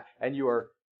like that, and you are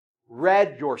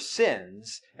read your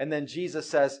sins, and then Jesus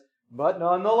says, but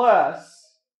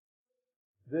nonetheless,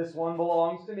 this one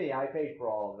belongs to me. I paid for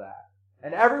all of that.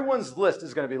 And everyone's list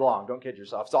is going to be long. Don't kid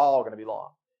yourself. It's all going to be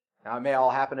long. Now, it may all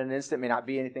happen in an instant, may not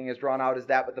be anything as drawn out as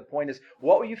that, but the point is,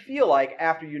 what will you feel like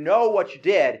after you know what you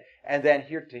did, and then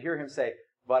to hear Him say,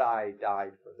 but I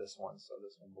died for this one, so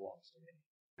this one belongs to me.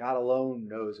 God alone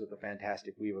knows what the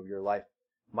fantastic weave of your life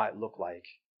might look like.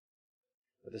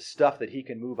 But the stuff that He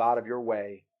can move out of your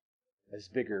way is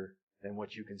bigger than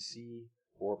what you can see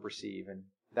or perceive, and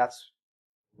that's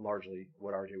largely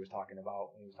what RJ was talking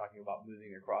about when he was talking about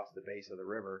moving across the base of the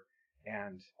river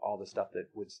and all the stuff that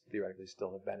would theoretically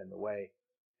still have been in the way.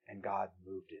 And God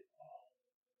moved it all.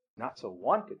 Not so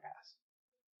one could pass,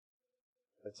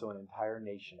 but so an entire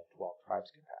nation of 12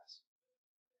 tribes could pass.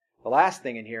 The last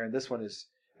thing in here, and this one is,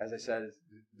 as I said,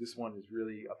 this one is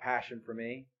really a passion for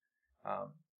me.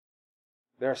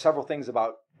 There are several things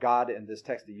about God in this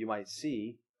text that you might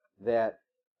see that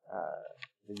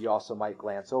you also might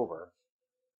glance over.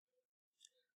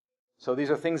 So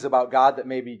these are things about God that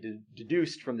may be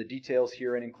deduced from the details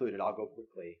here and included. I'll go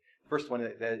quickly. First one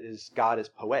is God is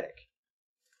poetic.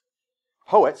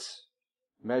 Poets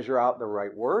measure out the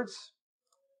right words,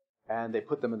 and they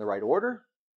put them in the right order,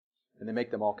 and they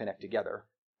make them all connect together.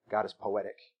 God is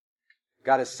poetic.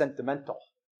 God is sentimental.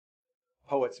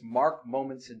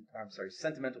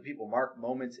 Sentimental people mark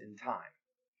moments in time.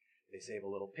 They save a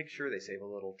little picture, they save a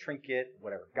little trinket,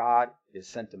 whatever. God is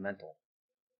sentimental.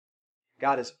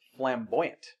 God is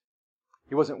flamboyant.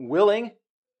 He wasn't willing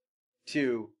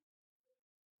to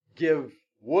give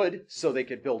wood so they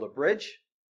could build a bridge.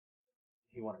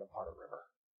 He wanted to part a river.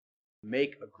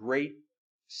 Make a great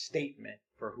statement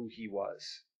for who he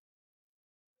was.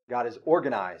 God is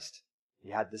organized.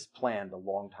 He had this planned a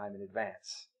long time in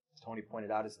advance. As Tony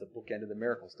pointed out, it's the bookend of the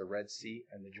miracles, the Red Sea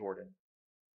and the Jordan.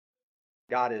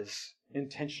 God is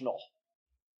intentional.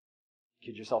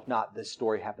 Kid yourself not, this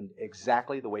story happened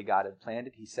exactly the way God had planned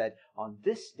it. He said, on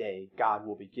this day, God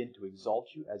will begin to exalt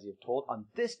you, as he have told. On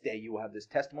this day, you will have this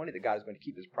testimony that God is going to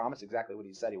keep his promise, exactly what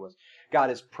he said he was. God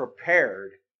has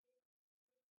prepared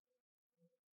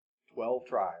 12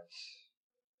 tribes.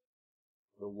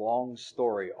 The long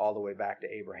story all the way back to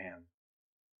Abraham.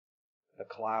 The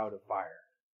cloud of fire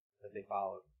that they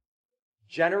followed.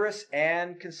 Generous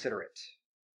and considerate.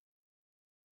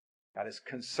 God is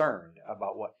concerned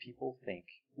about what people think.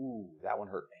 Ooh, that one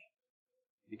hurt me.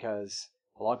 Because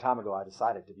a long time ago I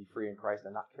decided to be free in Christ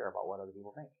and not care about what other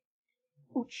people think.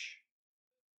 Ouch.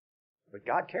 But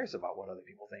God cares about what other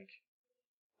people think.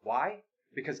 Why?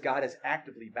 Because God is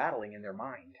actively battling in their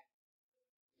mind.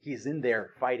 He's in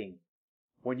there fighting.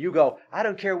 When you go, I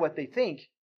don't care what they think,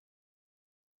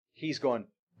 he's going,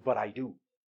 but I do.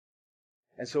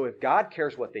 And so if God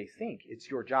cares what they think, it's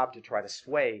your job to try to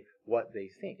sway what they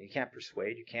think. You can't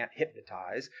persuade, you can't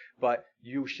hypnotize, but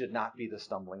you should not be the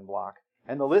stumbling block.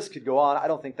 And the list could go on. I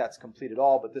don't think that's complete at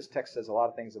all, but this text says a lot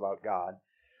of things about God.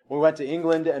 We went to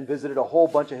England and visited a whole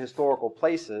bunch of historical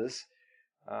places.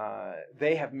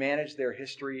 They have managed their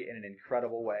history in an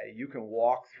incredible way. You can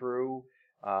walk through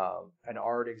an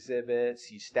art exhibit,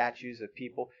 see statues of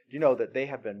people. Do you know that they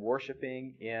have been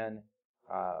worshiping in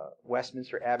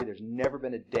Westminster Abbey? There's never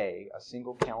been a day, a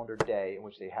single calendar day, in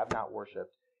which they have not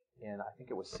worshipped in, I think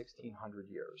it was 1,600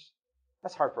 years.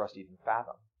 That's hard for us to even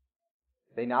fathom.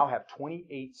 They now have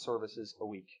 28 services a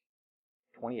week.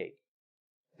 28.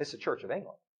 It's the Church of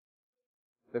England.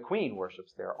 The Queen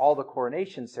worships there. All the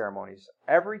coronation ceremonies,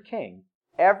 every king,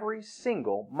 every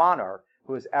single monarch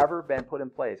who has ever been put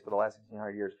in place for the last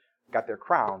 1,600 years got their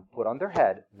crown put on their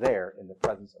head there in the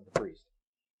presence of the priest.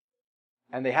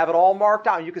 And they have it all marked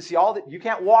out. You can see all that. You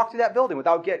can't walk through that building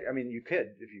without you could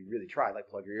if you really try, like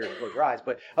plug your ears and close your eyes,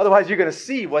 but otherwise you're going to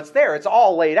see what's there. It's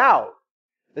all laid out.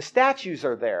 The statues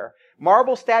are there.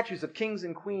 Marble statues of kings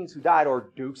and queens who died,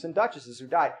 or dukes and duchesses who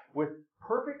died, with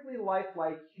perfectly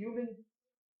lifelike human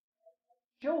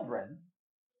children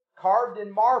carved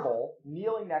in marble,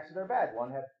 kneeling next to their bed.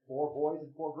 One had 4 boys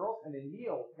and 4 girls, and they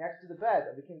kneel next to the bed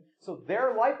of the king. So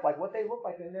their lifelike, what they look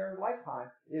like in their lifetime,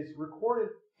 is recorded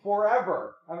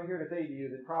forever. I'm here to say to you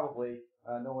that probably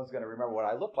no one's going to remember what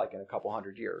I looked like in a couple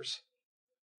hundred years.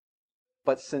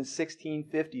 But since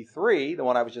 1653, the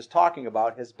one I was just talking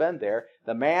about has been there.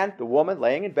 The man, the woman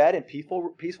laying in bed in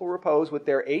peaceful repose with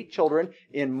their 8 children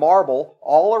in marble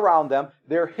all around them.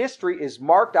 Their history is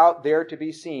marked out there to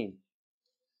be seen.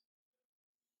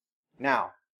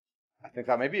 Now, I think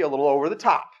that may be a little over the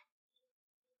top.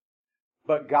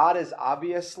 But God is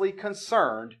obviously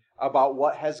concerned about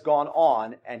what has gone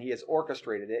on, and he has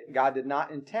orchestrated it. God did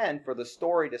not intend for the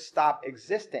story to stop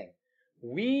existing.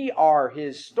 We are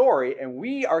his story, and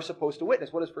we are supposed to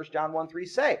witness. What does 1 John 1:3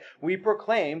 say? We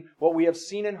proclaim what we have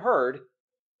seen and heard.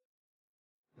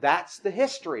 That's the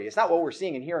history. It's not what we're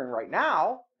seeing and hearing right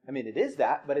now. I mean, it is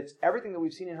that, but it's everything that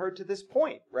we've seen and heard to this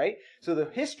point, right? So the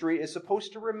history is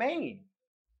supposed to remain.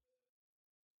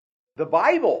 The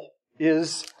Bible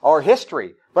is our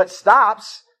history, but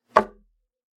stops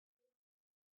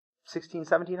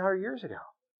 1,700 years ago.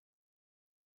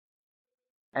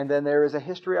 And then there is a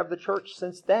history of the church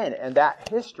since then, and that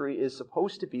history is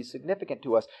supposed to be significant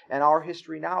to us. And our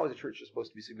history now as a church is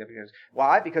supposed to be significant to us.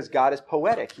 Why? Because God is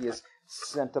poetic. He is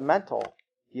sentimental.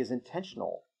 He is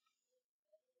intentional.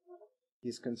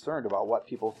 He's concerned about what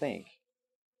people think.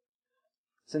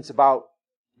 Since about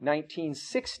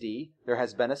 1960, there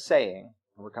has been a saying,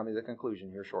 and we're coming to the conclusion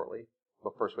here shortly,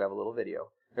 but first we have a little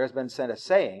video. There has been a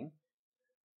saying,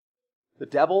 the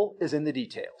devil is in the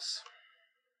details.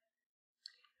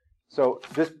 So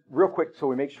just real quick, so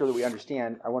we make sure that we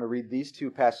understand, I want to read these 2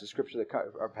 passages of scripture,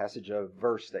 or passage of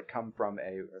verse that come from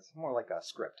it's more like a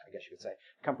script, I guess you could say,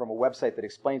 come from a website that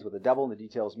explains what the devil in the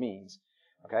details means.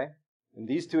 Okay? In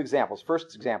these 2 examples,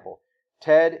 first example,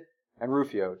 Ted and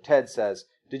Rufio. Ted says,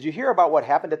 "Did you hear about what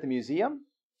happened at the museum?"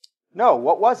 "No,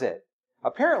 what was it?"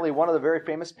 "Apparently one of the very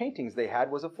famous paintings they had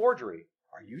was a forgery."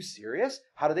 "Are you serious?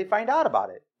 How did they find out about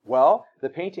it?" "Well, the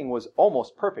painting was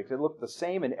almost perfect. It looked the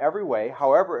same in every way.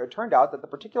 However, it turned out that the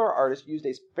particular artist used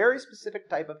a very specific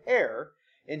type of hair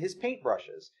in his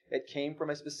paintbrushes. It came from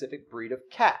a specific breed of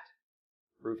cat."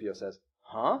 Rufio says,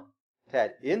 "Huh?"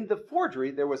 Ted, "In the forgery,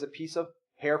 there was a piece of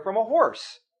hair from a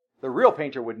horse. The real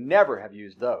painter would never have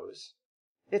used those."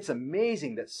 It's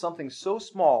amazing that something so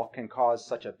small can cause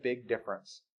such a big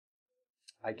difference.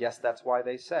 I guess that's why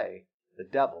they say The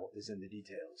devil is in the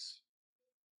details.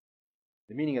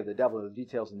 The meaning of the devil in the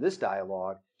details in this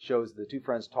dialogue shows the two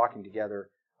friends talking together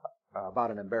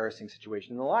about an embarrassing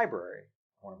situation in the library.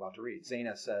 What I'm about to read.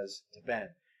 Zaina says to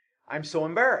Ben, "I'm so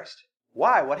embarrassed."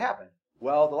 "Why? What happened?"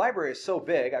 "Well, the library is so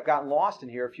big, I've gotten lost in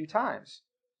here a few times."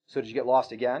 "So did you get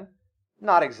lost again?"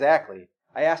 "Not exactly.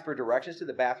 I asked for directions to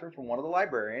the bathroom from one of the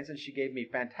librarians, and she gave me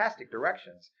fantastic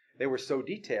directions. They were so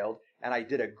detailed, and I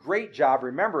did a great job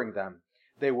remembering them.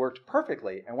 They worked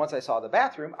perfectly, and once I saw the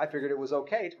bathroom, I figured it was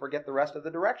okay to forget the rest of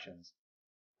the directions."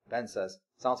 Ben says,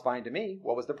 "Sounds fine to me.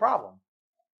 What was the problem?"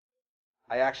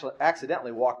 "I actually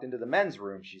accidentally walked into the men's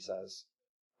room," she says.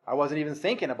 "I wasn't even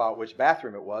thinking about which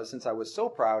bathroom it was. Since I was so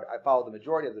proud I followed the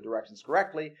majority of the directions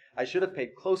correctly, I should have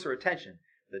paid closer attention.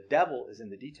 The devil is in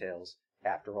the details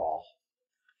after all."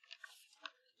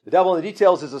 The devil in the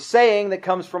details is a saying that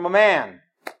comes from a man.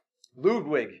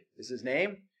 Ludwig is his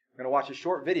name. We're going to watch a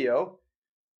short video.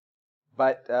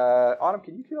 But, Autumn,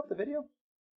 can you cue up the video?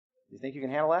 You think you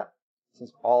can handle that?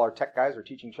 Since all our tech guys are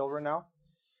teaching children now?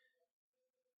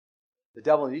 The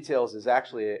devil in the details is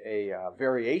actually a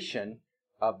variation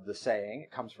of the saying.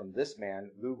 It comes from this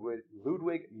man,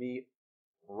 Ludwig Mies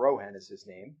Rohan is his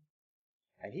name.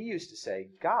 And he used to say,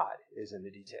 God is in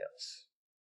the details.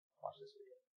 Watch this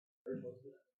video.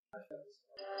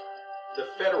 The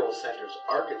Federal Center's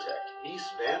architect, Mies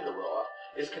van der Rohe,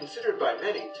 is considered by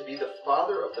many to be the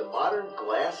father of the modern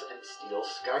glass and steel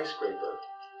skyscraper.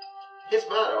 His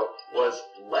motto was,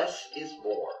 "Less is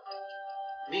more."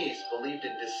 Mies believed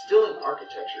in distilling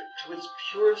architecture to its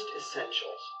purest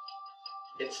essentials.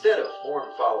 Instead of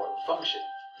form following function,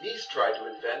 Mies tried to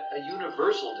invent a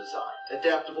universal design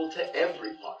adaptable to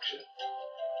every function.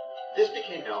 This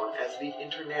became known as the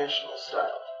International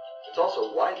style. It's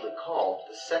also widely called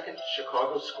the Second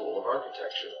Chicago School of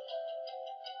Architecture.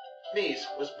 Mies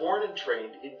was born and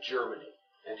trained in Germany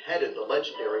and headed the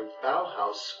legendary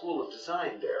Bauhaus School of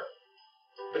Design there.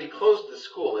 But he closed the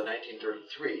school in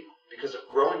 1933 because of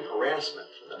growing harassment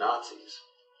from the Nazis.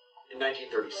 In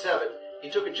 1937, he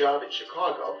took a job in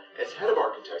Chicago as head of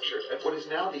architecture at what is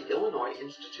now the Illinois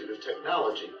Institute of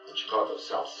Technology on Chicago's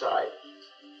South Side.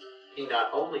 He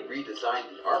not only redesigned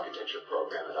the architecture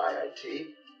program at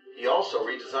IIT, he also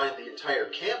redesigned the entire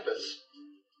campus.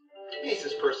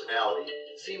 Mies's personality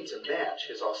seemed to match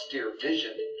his austere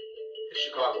vision. His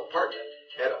Chicago apartment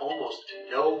had almost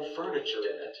no furniture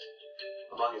in it.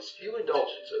 Among his few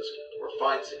indulgences were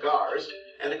fine cigars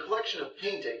and a collection of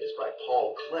paintings by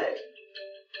Paul Klee.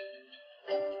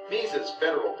 Mies's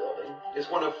Federal Building is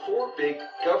one of 4 big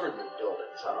government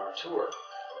buildings on our tour.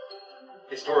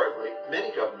 Historically,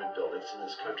 many government buildings in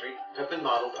this country have been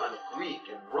modeled on Greek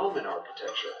and Roman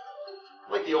architecture,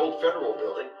 like the old Federal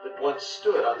Building that once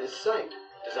stood on this site,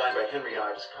 designed by Henry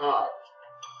Ives Cobb.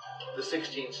 The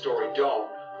 16-story dome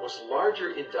was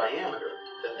larger in diameter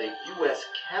than the U.S.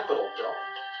 Capitol dome.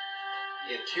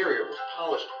 The interior was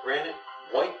polished granite,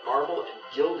 white marble, and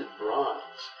gilded bronze,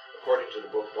 according to the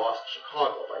book Lost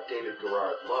Chicago by David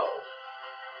Garrard Lowe.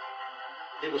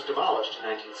 It was demolished in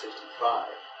 1965.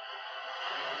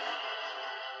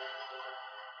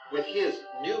 With his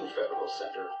new Federal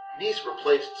Center, Mies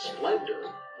replaced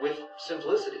splendor with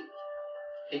simplicity.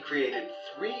 He created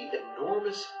 3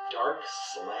 enormous dark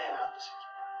slabs.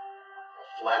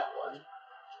 A flat one,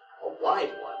 a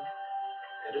wide one,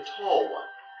 and a tall one,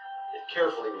 and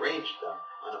carefully arranged them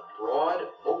on a broad,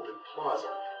 open plaza.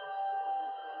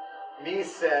 Mies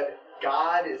said,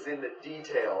 God is in the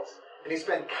details, and he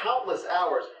spent countless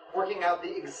hours working out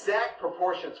the exact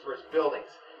proportions for his buildings.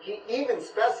 He even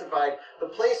specified the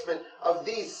placement of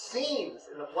these seams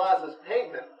in the plaza's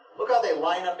pavement. Look how they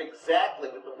line up exactly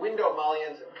with the window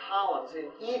mullions and columns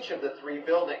in each of the 3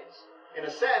 buildings. In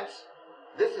a sense,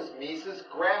 this is Mies's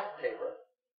graph paper.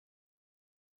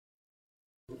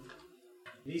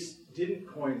 Mies didn't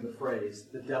coin the phrase,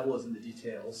 the devil is in the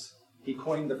details. He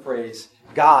coined the phrase,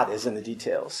 God is in the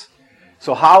details.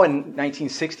 So how in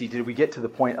 1960 did we get to the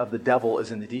point of the devil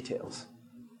is in the details?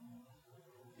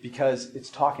 Because it's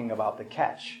talking about the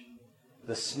catch,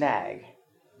 the snag,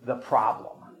 the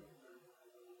problem.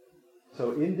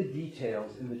 So in the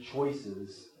details, in the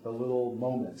choices, the little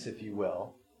moments, if you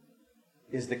will,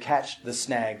 is the catch, the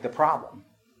snag, the problem.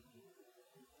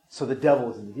 So the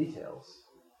devil is in the details.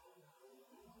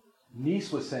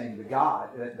 Mies was saying that God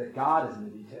is in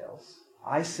the details.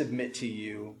 I submit to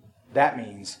you, that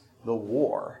means the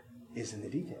war is in the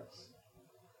details.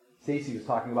 Stacy was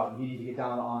talking about needing to get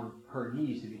down on her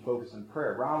knees to be focused on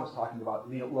prayer. Ron was talking about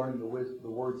learning the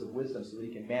words of wisdom so that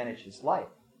he can manage his life.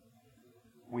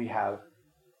 We have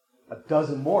a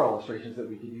dozen more illustrations that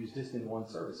we could use just in one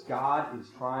service. God is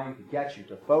trying to get you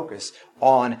to focus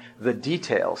on the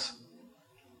details.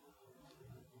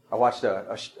 I watched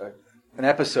an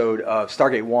episode of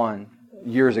Stargate 1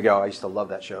 years ago. I used to love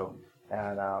that show.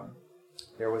 And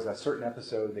there was a certain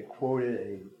episode that quoted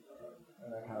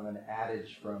a kind of an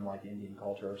adage from like Indian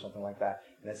culture or something like that.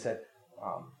 And it said,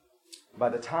 by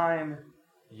the time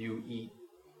you eat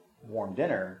warm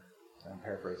dinner, I'm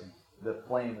paraphrasing, the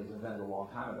flame was invented a long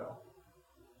time ago.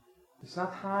 It's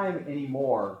not time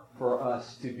anymore for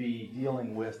us to be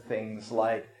dealing with things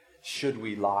like, should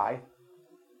we lie?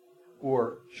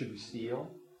 Or should we steal?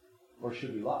 Or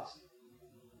should we lust?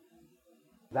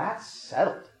 That's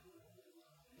settled.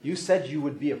 You said you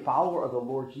would be a follower of the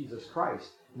Lord Jesus Christ.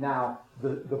 Now,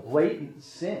 the blatant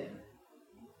sin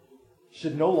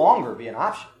should no longer be an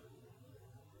option.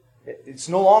 It's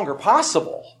no longer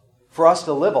possible for us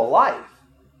to live a life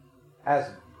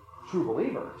as true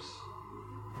believers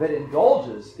that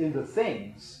indulges in the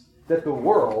things that the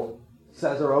world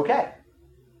says are okay.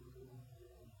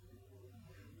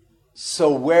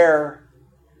 So where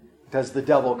does the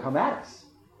devil come at us?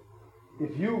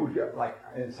 If you would, like,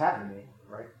 and it's happened to me,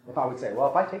 right? If I would say, well,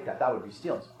 if I take that would be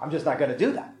stealing. I'm just not going to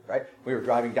do that, right? We were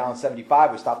driving down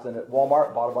 75. We stopped in at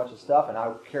Walmart, bought a bunch of stuff, and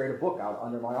I carried a book out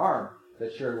under my arm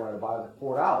that Sherry wanted to buy, like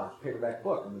 $4, paperback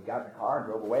book. And we got in the car and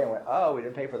drove away and went, oh, we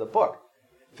didn't pay for the book.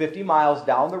 50 miles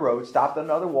down the road, stopped at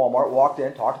another Walmart, walked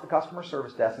in, talked to the customer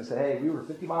service desk and said, hey, we were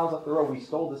 50 miles up the road. We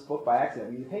stole this book by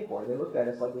accident. We didn't pay for it. They looked at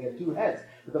us like we had two heads.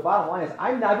 But the bottom line is,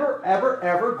 I'm never, ever,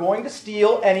 ever going to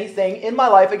steal anything in my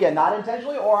life again, not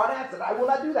intentionally or on accident. I will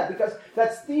not do that because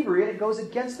that's thievery and it goes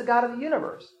against the God of the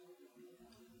universe.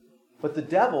 But the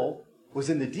devil was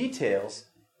in the details,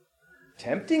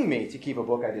 tempting me to keep a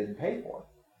book I didn't pay for.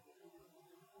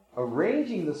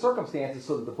 Arranging the circumstances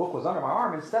so that the book was under my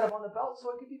arm instead of on the belt so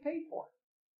it could be paid for.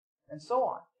 And so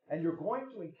on. And you're going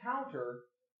to encounter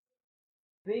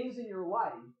things in your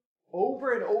life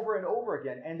over and over and over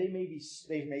again, and they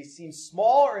may seem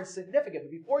small or insignificant,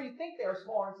 but before you think they are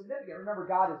small or insignificant, remember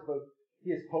God is both,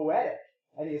 He is poetic,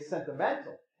 and He is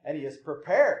sentimental, and He is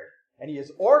prepared, and He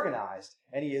is organized,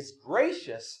 and He is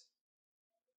gracious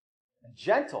and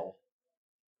gentle,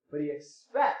 but He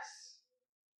expects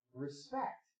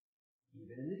respect.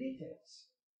 Even in the details.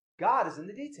 God is in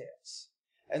the details.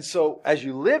 And so, as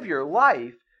you live your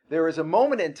life, there is a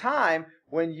moment in time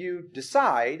when you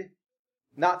decide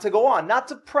not to go on, not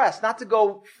to press, not to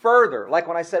go further. Like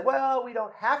when I said, well, we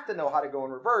don't have to know how to go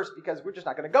in reverse because we're just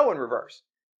not going to go in reverse.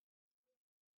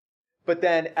 But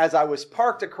then, as I was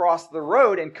parked across the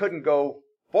road and couldn't go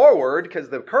forward because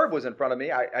the curb was in front of me,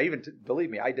 believe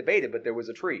me, I debated, but there was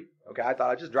a tree. Okay, I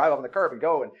thought I'd just drive on the curb and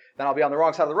go, and then I'll be on the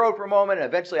wrong side of the road for a moment, and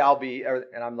eventually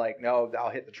and I'm like, no, I'll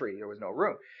hit the tree. There was no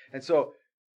room. And so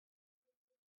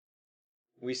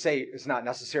we say it's not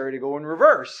necessary to go in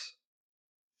reverse.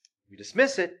 We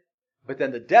dismiss it, but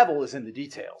then the devil is in the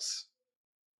details.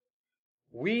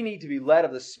 We need to be led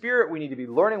of the Spirit. We need to be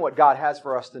learning what God has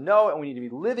for us to know, and we need to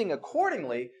be living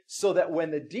accordingly so that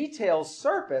when the details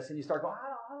surface and you start going,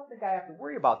 I don't think I have to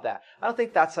worry about that. I don't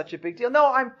think that's such a big deal.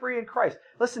 No, I'm free in Christ.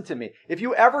 Listen to me. If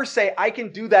you ever say, I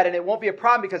can do that and it won't be a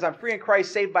problem because I'm free in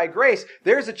Christ, saved by grace,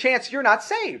 there's a chance you're not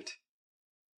saved.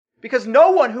 Because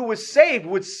no one who was saved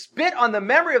would spit on the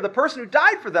memory of the person who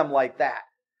died for them like that.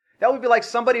 That would be like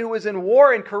somebody who was in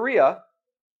war in Korea.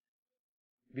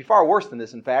 It'd be far worse than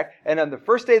this, in fact. And on the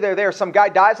first day they're there, some guy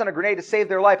dies on a grenade to save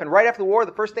their life. And right after the war,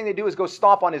 the first thing they do is go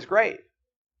stomp on his grave.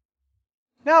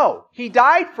 No, he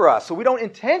died for us, so we don't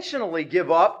intentionally give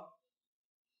up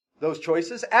those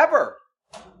choices ever.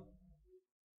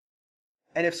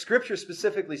 And if Scripture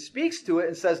specifically speaks to it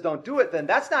and says don't do it, then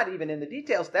that's not even in the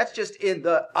details. That's just in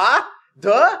the,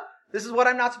 this is what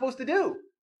I'm not supposed to do.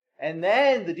 And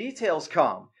then the details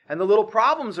come, and the little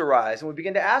problems arise, and we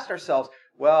begin to ask ourselves,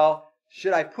 well,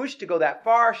 should I push to go that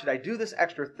far? Should I do this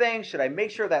extra thing? Should I make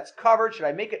sure that's covered? Should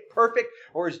I make it perfect?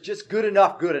 Or is just good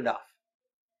enough good enough?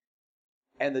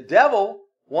 And the devil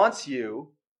wants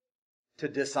you to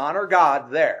dishonor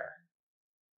God there.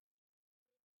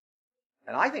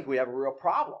 And I think we have a real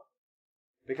problem.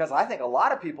 Because I think a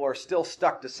lot of people are still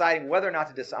stuck deciding whether or not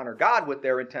to dishonor God with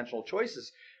their intentional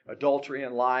choices. Adultery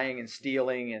and lying and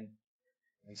stealing and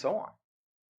so on.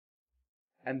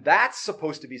 And that's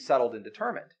supposed to be settled and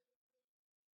determined.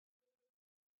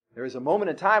 There is a moment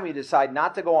in time when you decide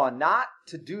not to go on, not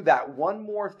to do that one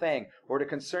more thing, or to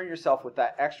concern yourself with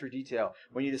that extra detail.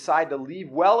 When you decide to leave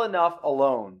well enough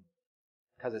alone,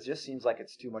 because it just seems like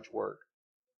it's too much work.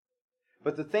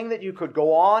 But the thing that you could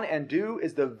go on and do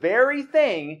is the very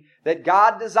thing that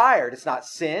God desired. It's not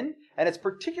sin, and it's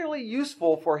particularly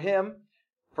useful for Him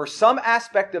for some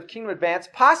aspect of kingdom advance,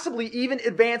 possibly even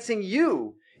advancing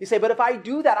you You say, but if I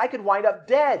do that, I could wind up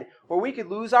dead, or we could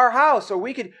lose our house, or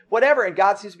we could whatever. And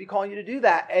God seems to be calling you to do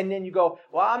that. And then you go,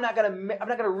 well, I'm not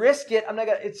gonna risk it.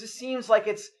 It just seems like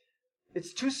it's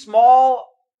too small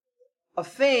a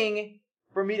thing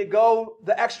for me to go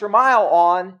the extra mile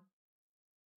on,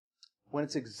 when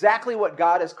it's exactly what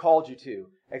God has called you to,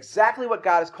 exactly what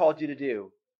God has called you to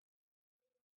do.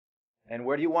 And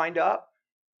where do you wind up?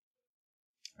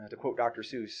 I have to quote Dr.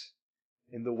 Seuss,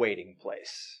 in the waiting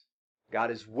place. God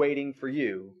is waiting for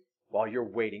you while you're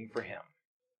waiting for Him.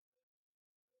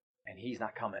 And He's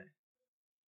not coming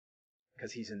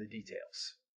because He's in the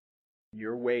details.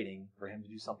 You're waiting for Him to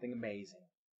do something amazing.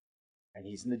 And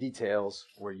He's in the details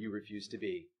where you refuse to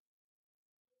be.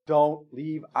 Don't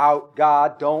leave out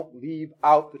God. Don't leave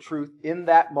out the truth in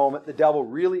that moment. The devil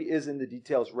really is in the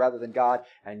details rather than God,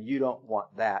 and you don't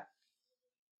want that.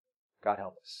 God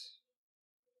help us.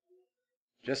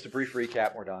 Just a brief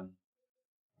recap, we're done.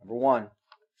 Number 1,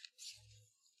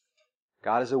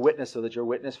 God is a witness so that your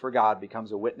witness for God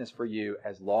becomes a witness for you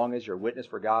as long as your witness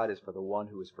for God is for the one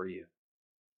who is for you.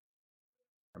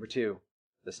 Number 2,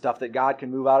 the stuff that God can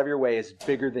move out of your way is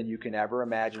bigger than you can ever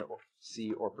imagine or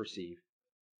see or perceive.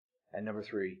 And number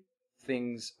 3,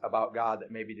 things about God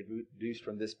that may be deduced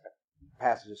from this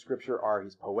passage of Scripture are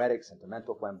He's poetic,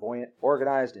 sentimental, flamboyant,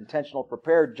 organized, intentional,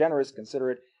 prepared, generous,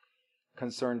 considerate,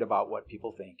 concerned about what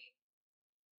people think.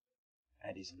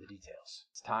 And He's in the details.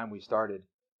 It's time we started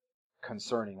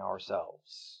concerning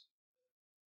ourselves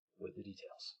with the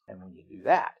details. And when you do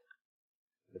that,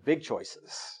 the big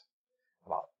choices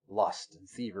about lust and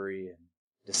thievery and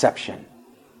deception,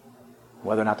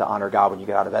 whether or not to honor God when you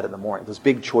get out of bed in the morning, those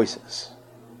big choices,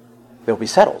 they'll be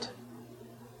settled.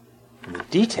 And the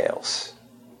details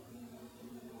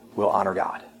will honor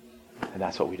God. And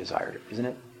that's what we desire, isn't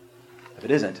it? If it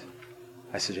isn't,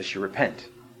 I suggest you repent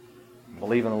and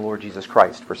believe in the Lord Jesus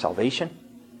Christ for salvation.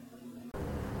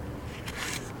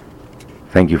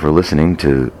 Thank you for listening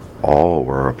to all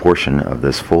or a portion of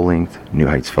this full-length New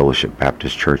Heights Fellowship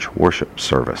Baptist Church worship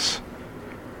service.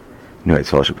 New Heights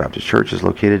Fellowship Baptist Church is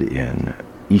located in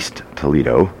East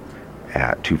Toledo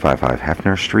at 255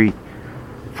 Hefner Street,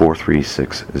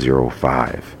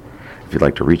 43605. If you'd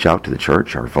like to reach out to the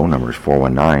church, our phone number is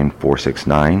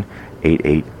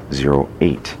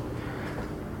 419-469-8808.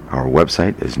 Our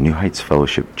website is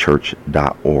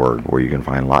newheightsfellowshipchurch.org, where you can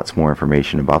find lots more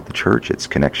information about the church, its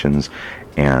connections,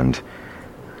 and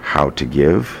how to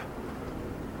give.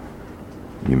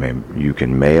 You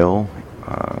can mail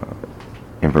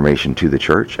information to the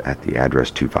church at the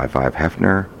address 255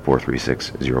 Hefner,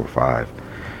 43605.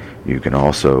 You can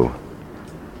also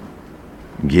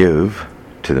give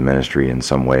to the ministry in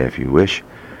some way if you wish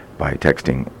by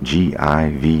texting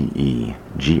GIVE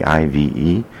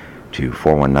to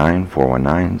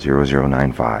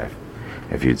 419-419-0095.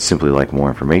 If you'd simply like more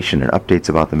information and updates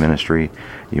about the ministry,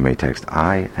 you may text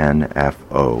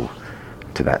INFO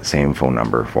to that same phone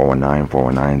number,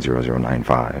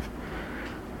 419-419-0095.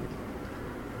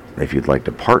 If you'd like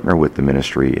to partner with the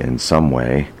ministry in some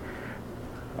way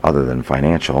other than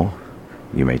financial,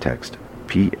 you may text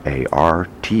PARTNER,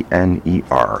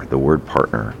 the word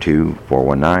partner, to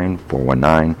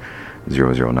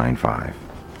 419-419-0095.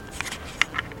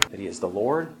 That He is the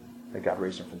Lord, that God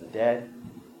raised Him from the dead,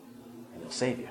 and He'll save you.